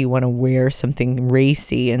obviously you want to wear something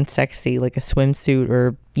racy and sexy like a swimsuit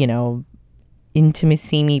or,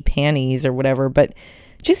 intimacy panties or whatever, but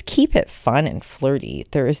just keep it fun and flirty.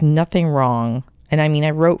 There is nothing wrong. And I mean,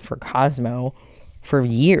 I wrote for Cosmo for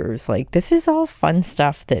years. Like, this is all fun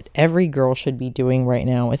stuff that every girl should be doing right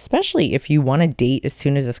now, especially if you want to date as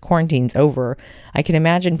soon as this quarantine's over. I can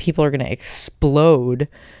imagine people are going to explode.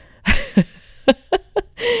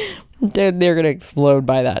 They're going to explode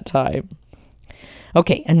by that time.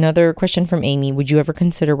 Okay, another question from Amy. Would you ever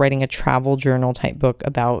consider writing a travel journal type book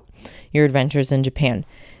about your adventures in Japan?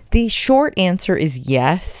 The short answer is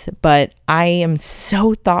yes, but I am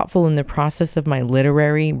so thoughtful in the process of my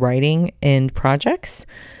literary writing and projects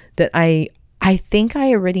that I think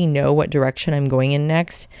I already know what direction I'm going in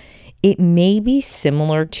next. It may be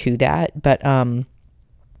similar to that, but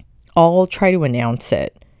I'll try to announce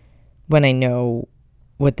it when I know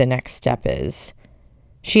what the next step is.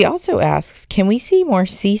 She also asks, can we see more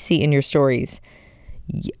Cece in your stories?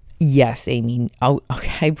 Yes, Amy. Oh,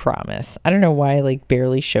 okay, I promise. I don't know why I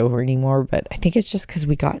barely show her anymore, but I think it's just because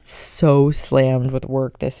we got so slammed with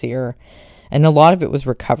work this year. And a lot of it was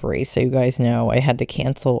recovery. So you guys know I had to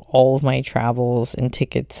cancel all of my travels and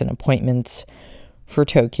tickets and appointments for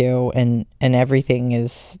Tokyo, and everything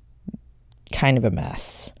is kind of a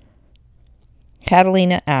mess.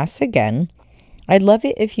 Catalina asks again, I'd love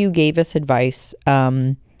it if you gave us advice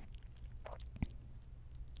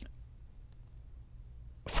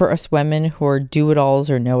for us women who are do-it-alls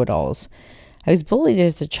or know-it-alls. I was bullied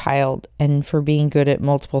as a child, and for being good at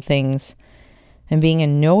multiple things and being a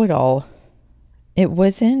know-it-all, it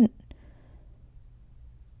wasn't...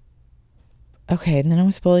 Okay, and then I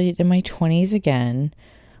was bullied in my 20s again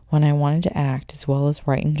when I wanted to act as well as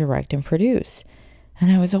write and direct and produce.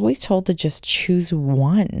 And I was always told to just choose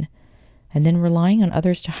one, and then relying on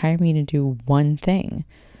others to hire me to do one thing.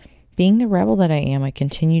 Being the rebel that I am, I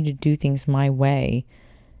continued to do things my way,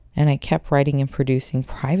 and I kept writing and producing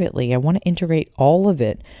privately. I want to integrate all of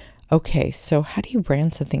it. Okay, so how do you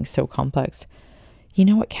brand something so complex? You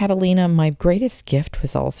know what, Catalina? My greatest gift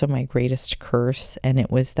was also my greatest curse, and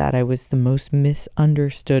it was that I was the most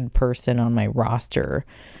misunderstood person on my roster.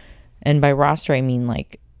 And by roster, I mean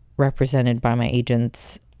represented by my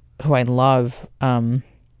agents, who I love.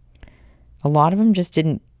 A lot of them just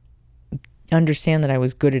didn't understand that I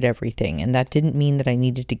was good at everything, and that didn't mean that I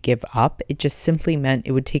needed to give up. It just simply meant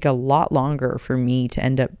it would take a lot longer for me to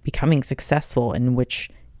end up becoming successful, and which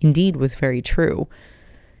indeed was very true.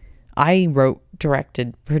 I wrote,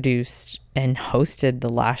 directed, produced, and hosted the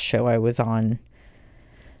last show I was on.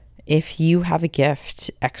 If you have a gift,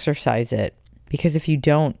 exercise it. Because if you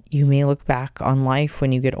don't, you may look back on life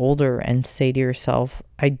when you get older and say to yourself,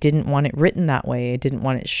 I didn't want it written that way. I didn't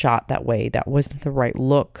want it shot that way. That wasn't the right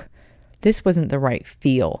look. This wasn't the right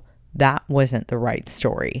feel. That wasn't the right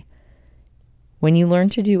story. When you learn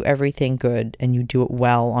to do everything good and you do it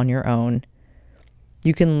well on your own,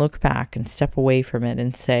 you can look back and step away from it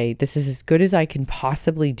and say, this is as good as I can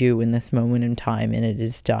possibly do in this moment in time, and it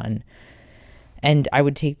is done. And I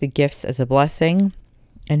would take the gifts as a blessing.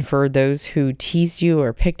 And for those who teased you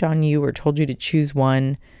or picked on you or told you to choose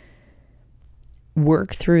one,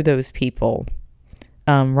 work through those people,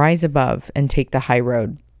 rise above and take the high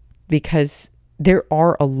road, because there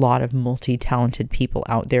are a lot of multi-talented people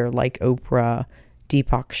out there like Oprah,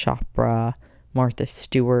 Deepak Chopra, Martha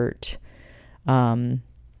Stewart,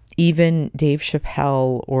 even Dave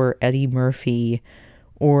Chappelle or Eddie Murphy,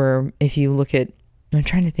 or if you look at, I'm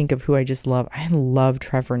trying to think of who I just love. I love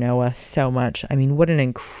Trevor Noah so much. I mean, what an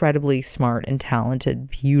incredibly smart and talented,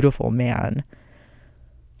 beautiful man.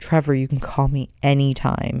 Trevor, you can call me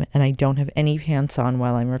anytime, and I don't have any pants on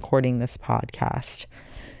while I'm recording this podcast.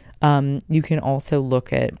 You can also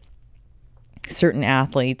look at certain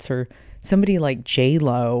athletes or somebody like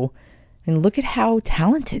J-Lo, and look at how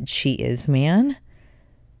talented she is, man.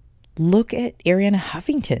 Look at Ariana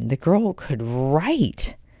Huffington. The girl could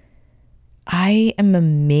write. I am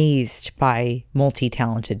amazed by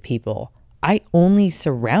multi-talented people. I only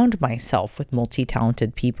surround myself with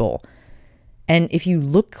multi-talented people. And if you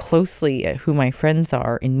look closely at who my friends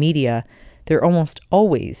are in media, They're almost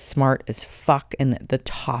always smart as fuck and at the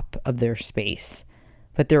top of their space,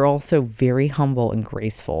 but they're also very humble and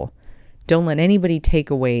graceful. Don't let anybody take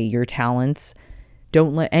away your talents.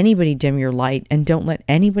 Don't let anybody dim your light, and don't let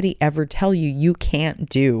anybody ever tell you you can't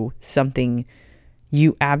do something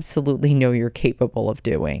you absolutely know you're capable of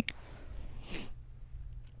doing.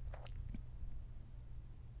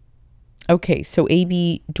 Okay, so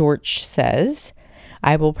AB Dortch says,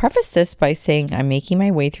 I will preface this by saying I'm making my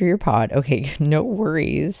way through your pod. Okay, no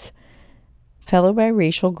worries. Fellow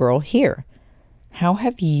biracial girl here. How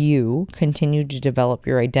have you continued to develop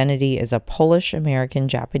your identity as a Polish American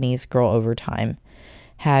Japanese girl over time?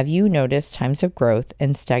 Have you noticed times of growth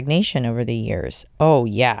and stagnation over the years? Oh,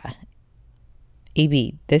 yeah.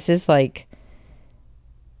 AB, this is like,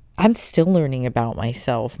 I'm still learning about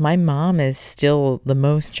myself. My mom is still the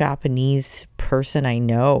most Japanese person I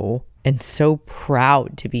know and so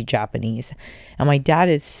proud to be Japanese. And my dad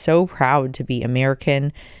is so proud to be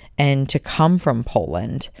American and to come from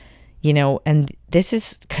Poland, you know, and this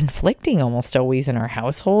is conflicting almost always in our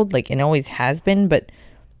household, like it always has been, but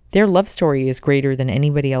their love story is greater than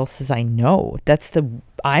anybody else's I know. That's the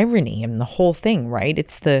irony in the whole thing, right?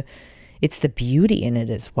 It's the beauty in it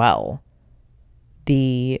as well.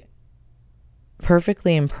 The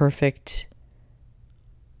perfectly imperfect,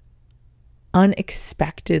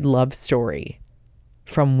 unexpected love story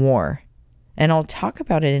from war. And I'll talk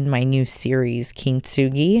about it in my new series,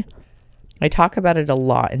 Kintsugi. I talk about it a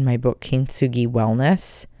lot in my book, Kintsugi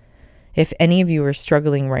Wellness. If any of you are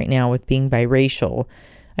struggling right now with being biracial,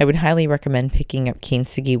 I would highly recommend picking up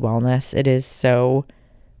Kintsugi Wellness.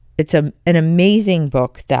 It's an amazing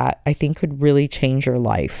book that I think could really change your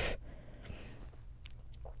life.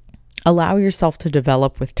 Allow yourself to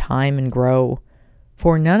develop with time and grow,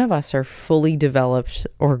 for none of us are fully developed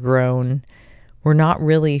or grown. We're not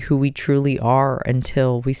really who we truly are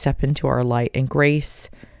until we step into our light and grace,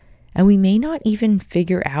 and we may not even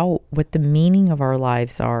figure out what the meaning of our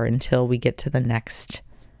lives are until we get to the next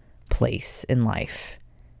place in life,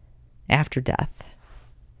 after death.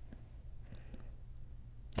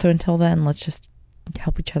 So until then, let's just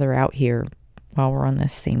help each other out here while we're on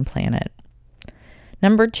this same planet.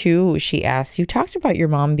 Number 2, she asks, you talked about your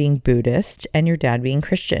mom being Buddhist and your dad being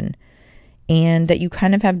Christian, and that you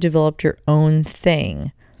kind of have developed your own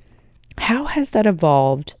thing. How has that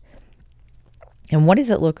evolved? And what does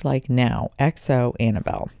it look like now? XO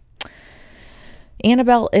Annabelle.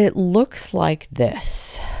 Annabelle, it looks like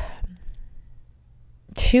this.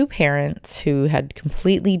 2 parents who had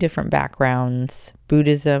completely different backgrounds,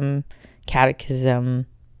 Buddhism, catechism,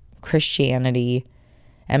 Christianity,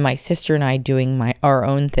 and my sister and I doing our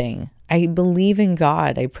own thing. I believe in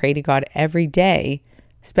God. I pray to God every day,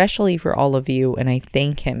 especially for all of you, and I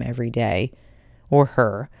thank him every day, or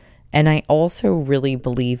her. And I also really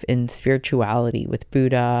believe in spirituality with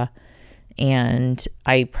Buddha, and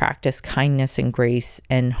I practice kindness and grace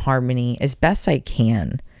and harmony as best I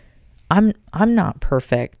can. I'm not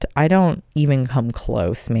perfect. I don't even come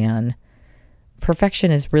close, man. Perfection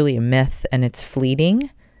is really a myth and it's fleeting.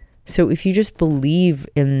 So if you just believe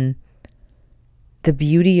in the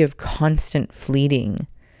beauty of constant fleeting,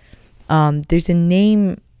 there's a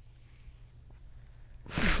name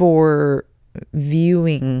for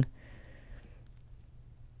viewing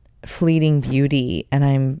fleeting beauty,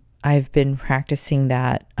 and I've been practicing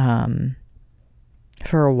that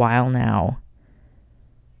for a while now.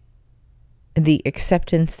 The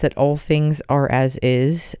acceptance that all things are as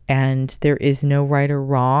is, and there is no right or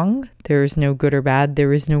wrong. There is no good or bad.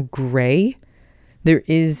 There is no gray. There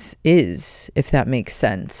is, if that makes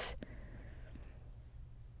sense.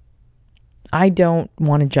 I don't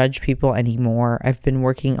want to judge people anymore. I've been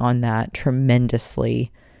working on that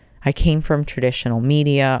tremendously. I came from traditional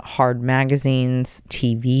media, hard magazines,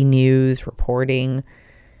 TV news, reporting.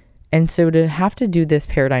 And so to have to do this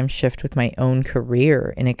paradigm shift with my own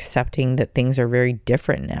career and accepting that things are very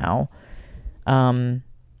different now, I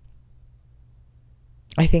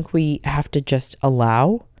think we have to just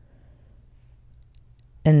allow,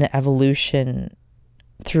 and the evolution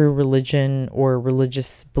through religion or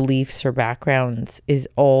religious beliefs or backgrounds is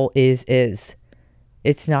all is.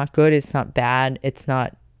 It's not good, it's not bad, it's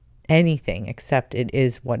not anything except it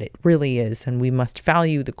is what it really is. And we must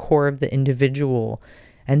value the core of the individual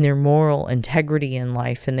and their moral integrity in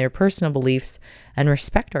life and their personal beliefs, and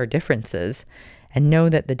respect our differences and know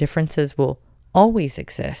that the differences will always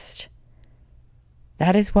exist.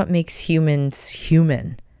 That is what makes humans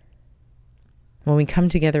human. When we come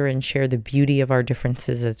together and share the beauty of our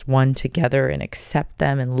differences as one together and accept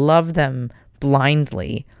them and love them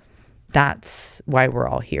blindly, that's why we're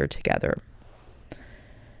all here together.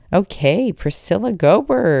 Okay, Priscilla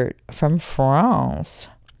Gobert from France.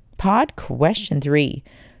 Pod question 3.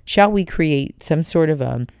 Shall we create some sort of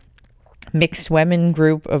a mixed women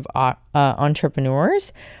group of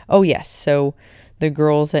entrepreneurs? Oh, yes. So the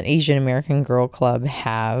girls at Asian American Girl Club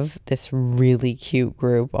have this really cute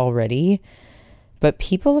group already. But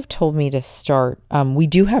people have told me to start. We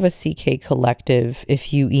do have a CK collective.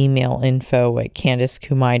 If you email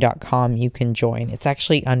info@CandiceKumai.com, you can join. It's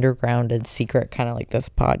actually underground and secret, kind of like this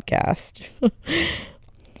podcast.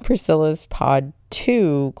 Priscilla's pod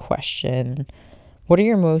 2 question. What are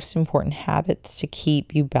your most important habits to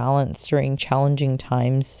keep you balanced during challenging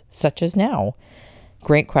times such as now?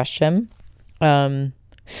 Great question.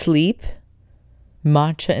 Sleep,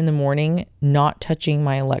 matcha in the morning, not touching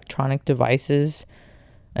my electronic devices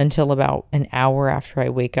until about an hour after I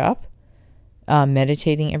wake up,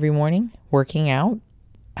 meditating every morning, working out.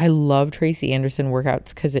 I love Tracy Anderson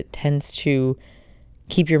workouts because it tends to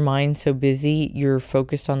keep your mind so busy you're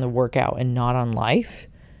focused on the workout and not on life.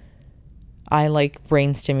 I like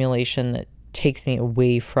brain stimulation that takes me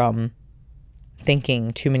away from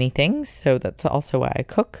thinking too many things, so that's also why I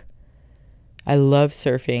cook. I love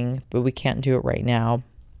surfing, but we can't do it right now.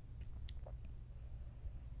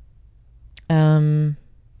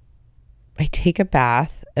 I take a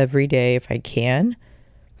bath every day if I can.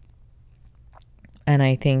 And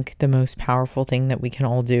I think the most powerful thing that we can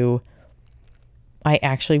all do, I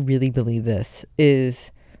actually really believe this, is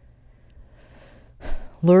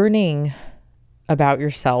learning about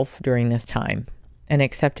yourself during this time and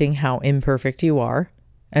accepting how imperfect you are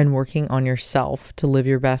and working on yourself to live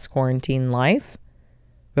your best quarantine life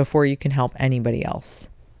before you can help anybody else.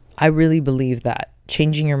 I really believe that.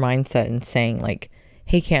 Changing your mindset and saying like,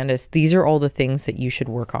 hey, Candice, these are all the things that you should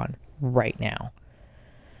work on right now.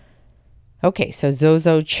 Okay, so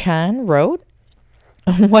Zozo Chan wrote,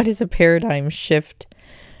 what is a paradigm shift,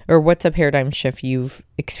 or what's a paradigm shift you've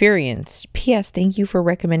experienced? P.S. Thank you for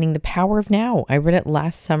recommending The Power of Now. I read it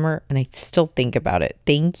last summer and I still think about it.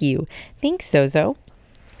 Thank you. Thanks, Zozo.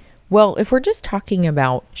 Well, if we're just talking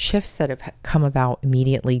about shifts that have come about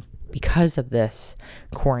immediately because of this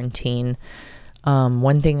quarantine,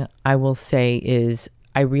 one thing I will say is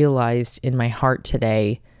I realized in my heart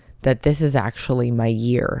today that this is actually my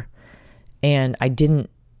year. And I didn't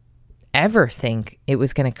ever think it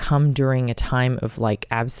was going to come during a time of like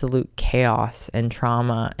absolute chaos and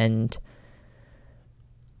trauma and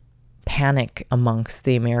panic amongst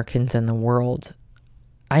the Americans and the world.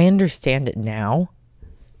 I understand it now.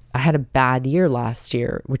 I had a bad year last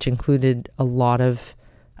year, which included a lot of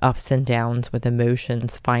ups and downs with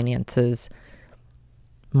emotions, finances.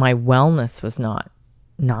 My wellness was not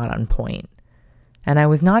on point. And I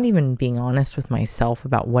was not even being honest with myself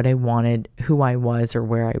about what I wanted, who I was, or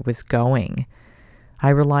where I was going. I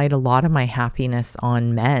relied a lot of my happiness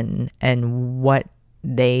on men and what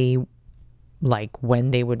they like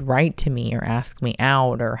when they would write to me or ask me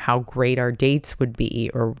out, or how great our dates would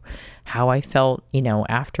be, or how I felt,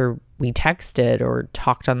 after we texted or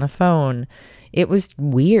talked on the phone. It was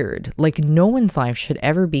weird. Like no one's life should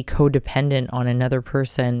ever be codependent on another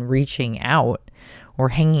person reaching out or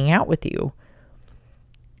hanging out with you.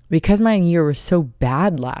 Because my year was so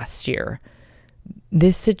bad last year,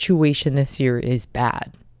 this situation this year is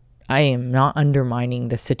bad. I am not undermining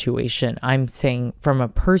the situation. I'm saying from a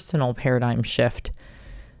personal paradigm shift,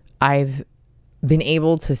 I've been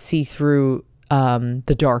able to see through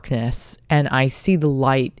the darkness, and I see the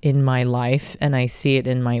light in my life, and I see it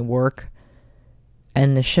in my work,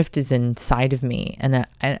 and the shift is inside of me, and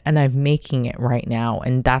I'm making it right now.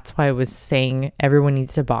 And that's why I was saying everyone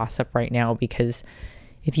needs to boss up right now, because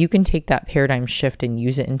if you can take that paradigm shift and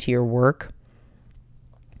use it into your work,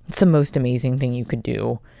 it's the most amazing thing you could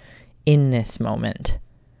do in this moment.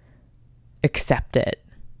 Accept it,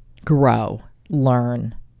 grow,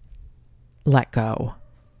 learn, let go.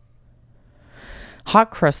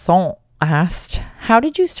 Hot Croissant asked, how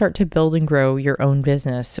did you start to build and grow your own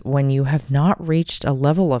business when you have not reached a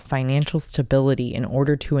level of financial stability in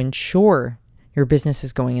order to ensure your business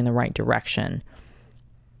is going in the right direction?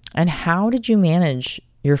 And how did you manage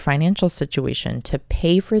your financial situation to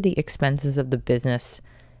pay for the expenses of the business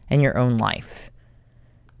and your own life?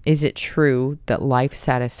 Is it true that life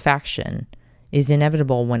satisfaction is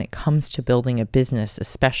inevitable when it comes to building a business,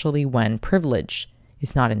 especially when privilege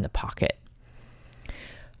is not in the pocket?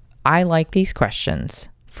 I like these questions.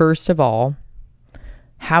 First of all,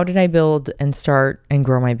 how did I build and start and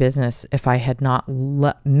grow my business if I had not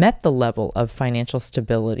met the level of financial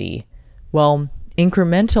stability? Well,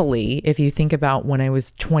 incrementally, if you think about when I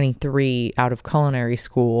was 23 out of culinary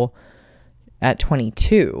school at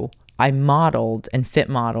 22, I modeled and fit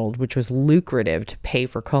modeled, which was lucrative to pay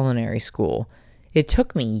for culinary school. It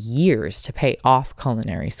took me years to pay off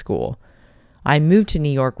culinary school. I moved to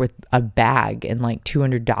New York with a bag and like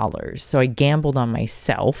 $200. So I gambled on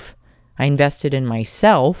myself. I invested in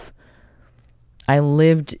myself. I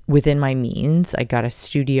lived within my means. I got a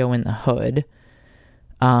studio in the hood.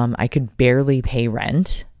 I could barely pay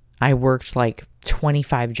rent. I worked like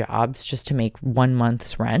 25 jobs just to make 1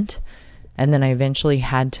 month's rent. And then I eventually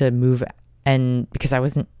had to move, and because I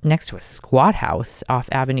was next to a squat house off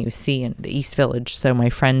Avenue C in the East Village. So my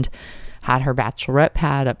friend had her bachelorette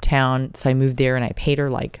pad uptown. So I moved there and I paid her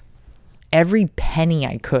like every penny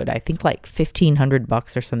I could. I think like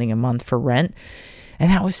 $1,500 or something a month for rent. And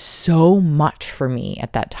that was so much for me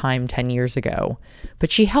at that time 10 years ago.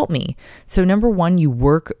 But she helped me. So number one, you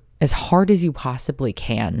work as hard as you possibly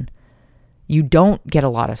can. You don't get a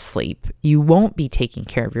lot of sleep. You won't be taking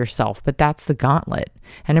care of yourself, but that's the gauntlet.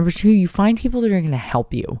 And number two, you find people that are going to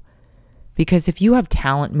help you. Because if you have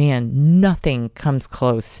talent, man, nothing comes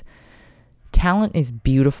close. Talent is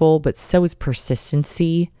beautiful, but so is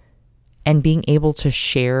persistency and being able to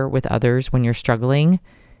share with others when you're struggling.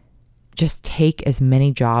 Just take as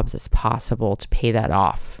many jobs as possible to pay that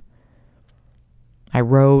off. I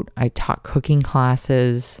wrote, I taught cooking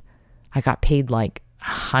classes. I got paid like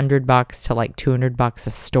 $100 to like $200 a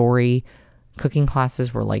story. Cooking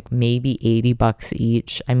classes were like maybe $80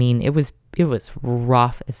 each. I mean, it was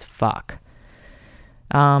rough as fuck.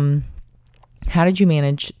 How did you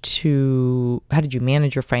manage your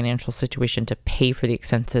financial situation to pay for the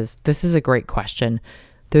expenses? This is a great question.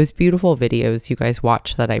 Those beautiful videos you guys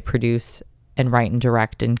watch that I produce and write and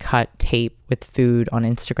direct and cut tape with food on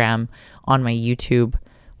Instagram, on my YouTube,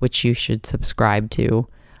 which you should subscribe to,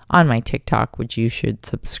 on my TikTok, which you should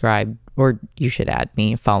subscribe, or you should add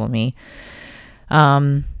me, follow me.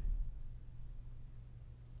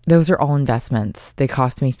 Those are all investments. They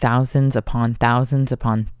cost me thousands upon thousands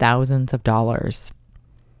upon thousands of dollars.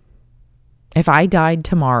 If I died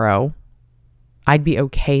tomorrow, I'd be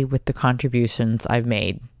okay with the contributions I've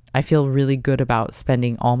made. I feel really good about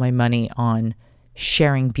spending all my money on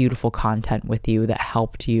sharing beautiful content with you that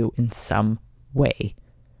helped you in some way.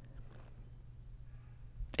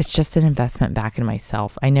 It's just an investment back in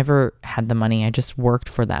myself. I never had the money. I just worked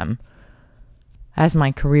for them. As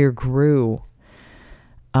my career grew,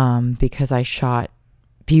 because I shot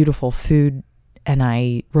beautiful food and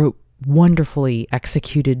I wrote wonderfully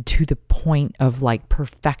executed to the point of like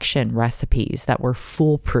perfection recipes that were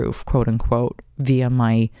foolproof, quote unquote, via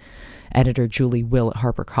my editor, Julie Will at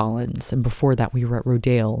HarperCollins. And before that, we were at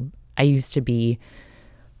Rodale. I used to be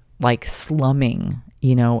like slumming,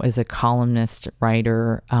 as a columnist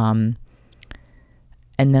writer. And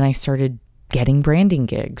then I started getting branding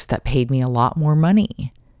gigs that paid me a lot more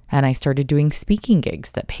money. And I started doing speaking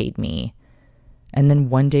gigs that paid me. And then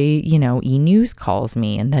one day, E! News calls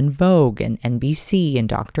me, and then Vogue and NBC and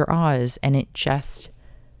Dr. Oz. And it just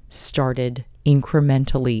started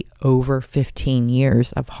incrementally over 15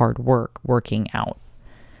 years of hard work working out.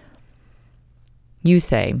 You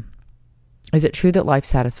say, is it true that life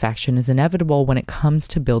satisfaction is inevitable when it comes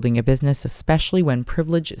to building a business, especially when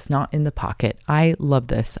privilege is not in the pocket? I love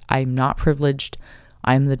this. I'm not privileged.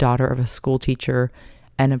 I'm the daughter of a school teacher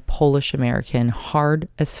and a Polish American, hard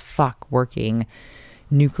as fuck working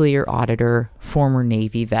nuclear auditor, former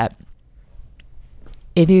Navy vet.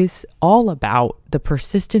 It is all about the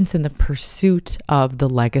persistence and the pursuit of the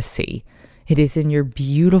legacy. It is in your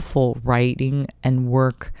beautiful writing and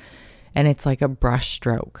work, and it's like a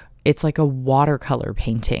brushstroke. It's like a watercolor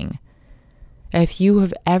painting. If you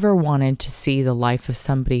have ever wanted to see the life of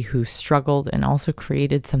somebody who struggled and also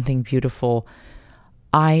created something beautiful,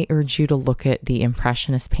 I urge you to look at the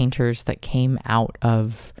Impressionist painters that came out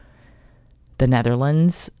of the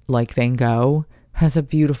Netherlands, like Van Gogh, has a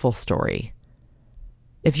beautiful story.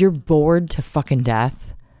 If you're bored to fucking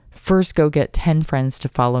death, first go get 10 friends to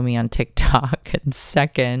follow me on TikTok. And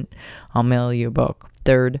second, I'll mail you a book.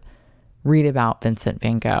 Third, read about Vincent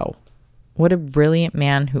van Gogh. What a brilliant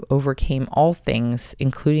man who overcame all things,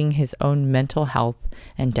 including his own mental health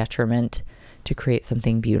and detriment, to create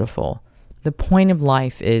something beautiful. The point of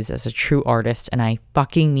life is, as a true artist, and I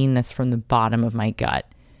fucking mean this from the bottom of my gut.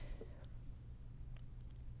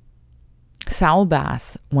 Saul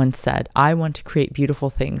Bass once said, I want to create beautiful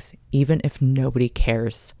things, even if nobody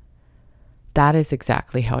cares. That is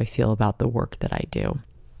exactly how I feel about the work that I do.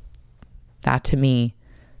 That to me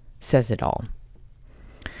says it all.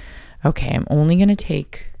 Okay, I'm only going to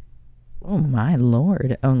take, oh my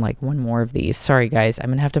Lord, like one more of these. Sorry guys, I'm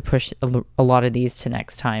going to have to push a lot of these to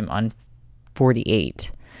next time on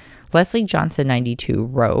 48. Leslie Johnson 92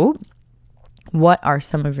 wrote, What are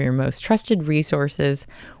some of your most trusted resources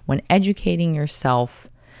when educating yourself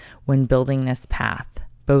when building this path,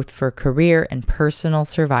 both for career and personal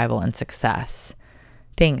survival and success?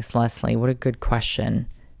 Thanks, Leslie. What a good question.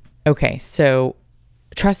 Okay, so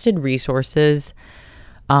trusted resources.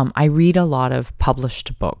 I read a lot of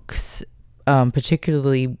published books,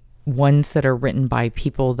 particularly ones that are written by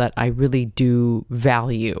people that I really do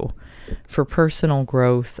value. For personal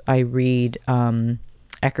growth, I read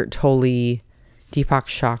Eckhart Tolle, Deepak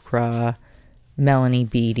Chopra, Melanie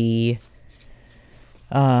Beattie.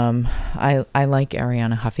 I like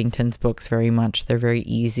Arianna Huffington's books very much. They're very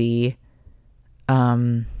easy.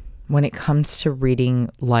 When it comes to reading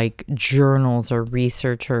like journals or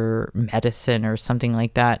research or medicine or something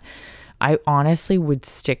like that, I honestly would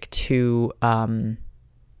stick to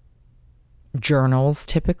journals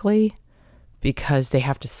typically, because they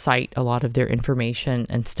have to cite a lot of their information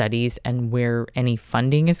and studies and where any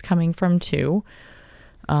funding is coming from too.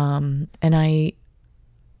 And I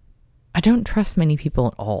don't trust many people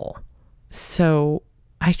at all. So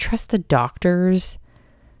I trust the doctors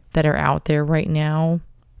that are out there right now,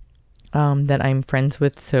 that I'm friends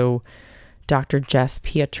with. So Dr. Jess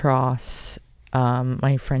Pietros,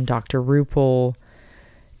 my friend Dr. Rupel,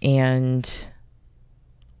 and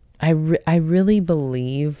I really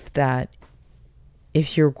believe that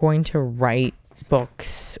if you're going to write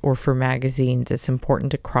books or for magazines, it's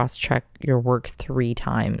important to cross-check your work 3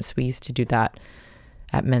 times. We used to do that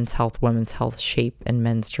at Men's Health, Women's Health, Shape, and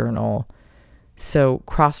Men's Journal. So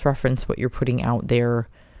cross-reference what you're putting out there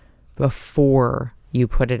before you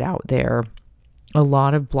put it out there. A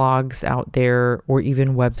lot of blogs out there or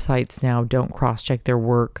even websites now don't cross-check their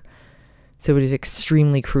work. So it is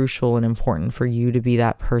extremely crucial and important for you to be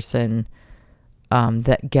that person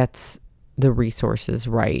that gets the resources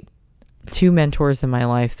right. 2 mentors in my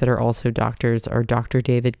life that are also doctors are Dr.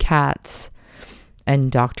 David Katz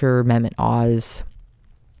and Dr. Mehmet Oz.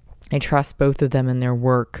 I trust both of them in their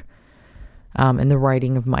work. And the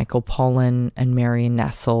writing of Michael Pollan and Marion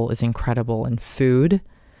Nestle is incredible in food.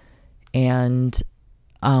 And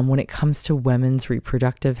when it comes to women's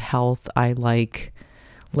reproductive health, I like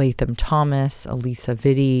Latham Thomas, Elisa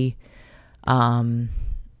Vitti.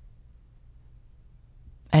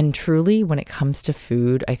 And truly, when it comes to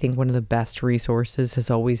food, I think one of the best resources has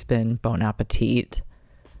always been Bon Appetit.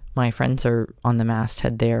 My friends are on the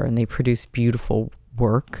masthead there, and they produce beautiful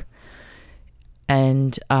work.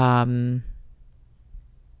 And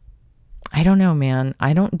I don't know, man.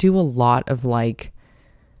 I don't do a lot of like,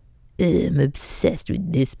 I'm obsessed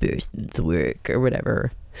with this person's work or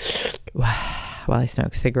whatever while I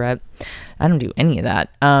smoke a cigarette. I don't do any of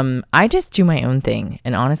that. I just do my own thing.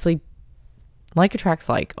 And honestly, like attracts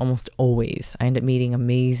like almost always. I end up meeting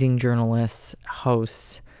amazing journalists,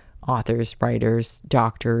 hosts, authors, writers,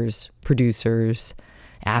 doctors, producers,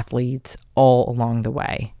 athletes, all along the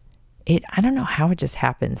way. I don't know how it just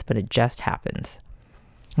happens, but it just happens.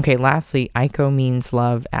 Okay, lastly, Aiko Means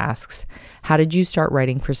Love asks, how did you start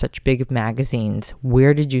writing for such big magazines?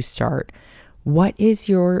 Where did you start? What is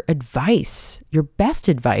your advice, your best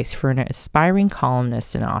advice for an aspiring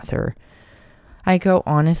columnist and author? Aiko,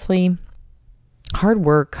 honestly, hard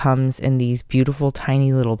work comes in these beautiful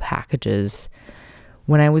tiny little packages.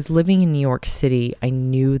 When I was living in New York City, I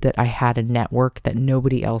knew that I had a network that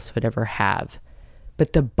nobody else would ever have.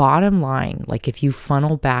 But the bottom line, like if you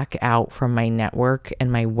funnel back out from my network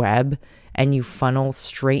and my web and you funnel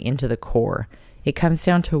straight into the core, it comes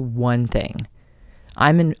down to one thing.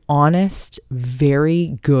 I'm an honest,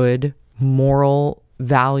 very good, moral,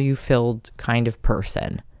 value-filled kind of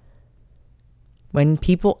person. When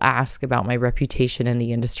people ask about my reputation in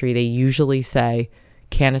the industry, they usually say,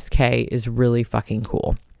 Candace K is really fucking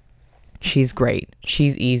cool. She's great.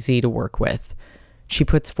 She's easy to work with. She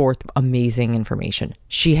puts forth amazing information.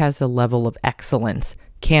 She has a level of excellence.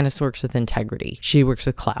 Candace works with integrity. She works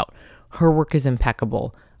with clout. Her work is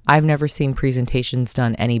impeccable. I've never seen presentations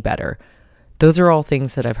done any better. Those are all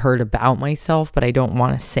things that I've heard about myself, but I don't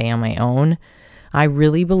want to say on my own. I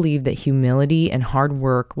really believe that humility and hard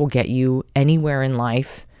work will get you anywhere in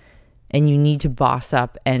life, and you need to boss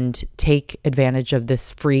up and take advantage of this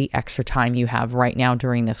free extra time you have right now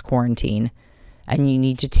during this quarantine. And you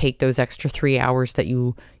need to take those extra 3 hours that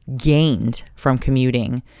you gained from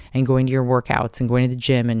commuting and going to your workouts and going to the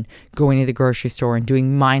gym and going to the grocery store and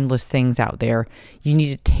doing mindless things out there. You need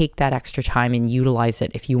to take that extra time and utilize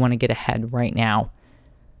it if you want to get ahead right now.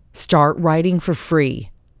 Start writing for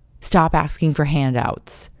free. Stop asking for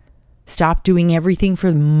handouts. Stop doing everything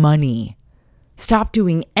for money. Stop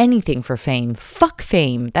doing anything for fame. Fuck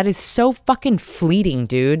fame. That is so fucking fleeting,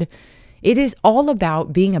 dude. It is all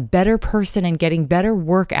about being a better person and getting better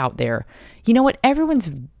work out there. You know what?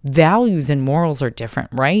 Everyone's values and morals are different,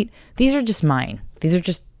 right? These are just mine.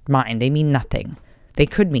 They mean nothing. They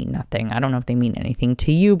could mean nothing. I don't know if they mean anything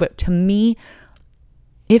to you, but to me,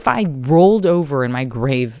 if I rolled over in my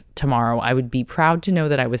grave tomorrow, I would be proud to know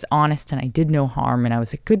that I was honest and I did no harm and I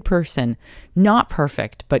was a good person. Not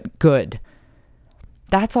perfect, but good.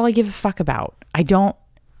 That's all I give a fuck about. I don't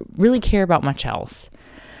really care about much else.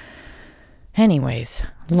 Anyways,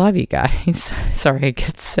 love you guys. Sorry, I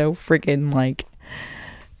get so freaking like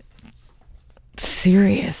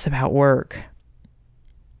serious about work.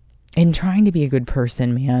 And trying to be a good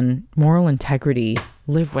person, man. Moral integrity.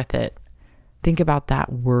 Live with it. Think about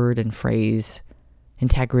that word and phrase.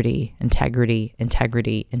 Integrity, integrity,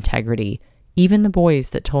 integrity, integrity. Even the boys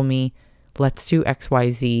that told me, let's do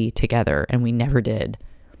XYZ together, and we never did.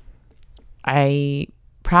 I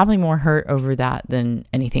probably more hurt over that than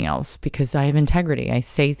anything else because I have integrity. I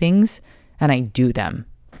say things and I do them.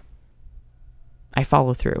 I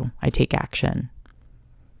follow through. I take action.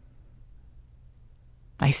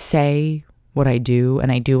 I say what I do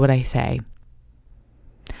and I do what I say.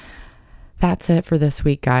 That's it for this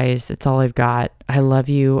week, guys. It's all I've got. I love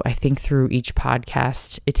you. I think through each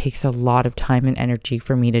podcast, it takes a lot of time and energy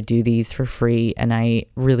for me to do these for free, and I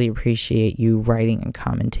really appreciate you writing and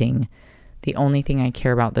commenting. The only thing I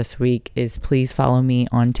care about this week is please follow me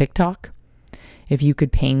on TikTok. If you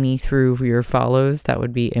could pay me through your follows, that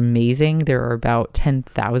would be amazing. There are about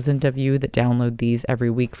 10,000 of you that download these every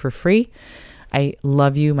week for free. I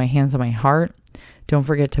love you. My hands on my heart. Don't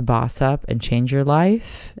forget to boss up and change your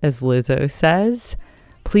life, as Lizzo says.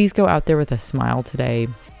 Please go out there with a smile today.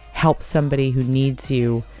 Help somebody who needs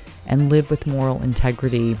you and live with moral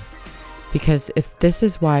integrity. Because if this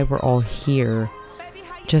is why we're all here,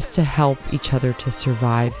 just to help each other to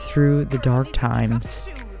survive through the dark times,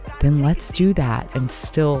 then let's do that and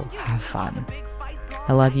still have fun.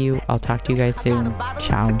 I love you. I'll talk to you guys soon.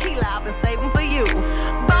 Ciao.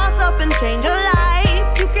 Boss up and change your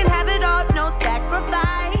life. You can have it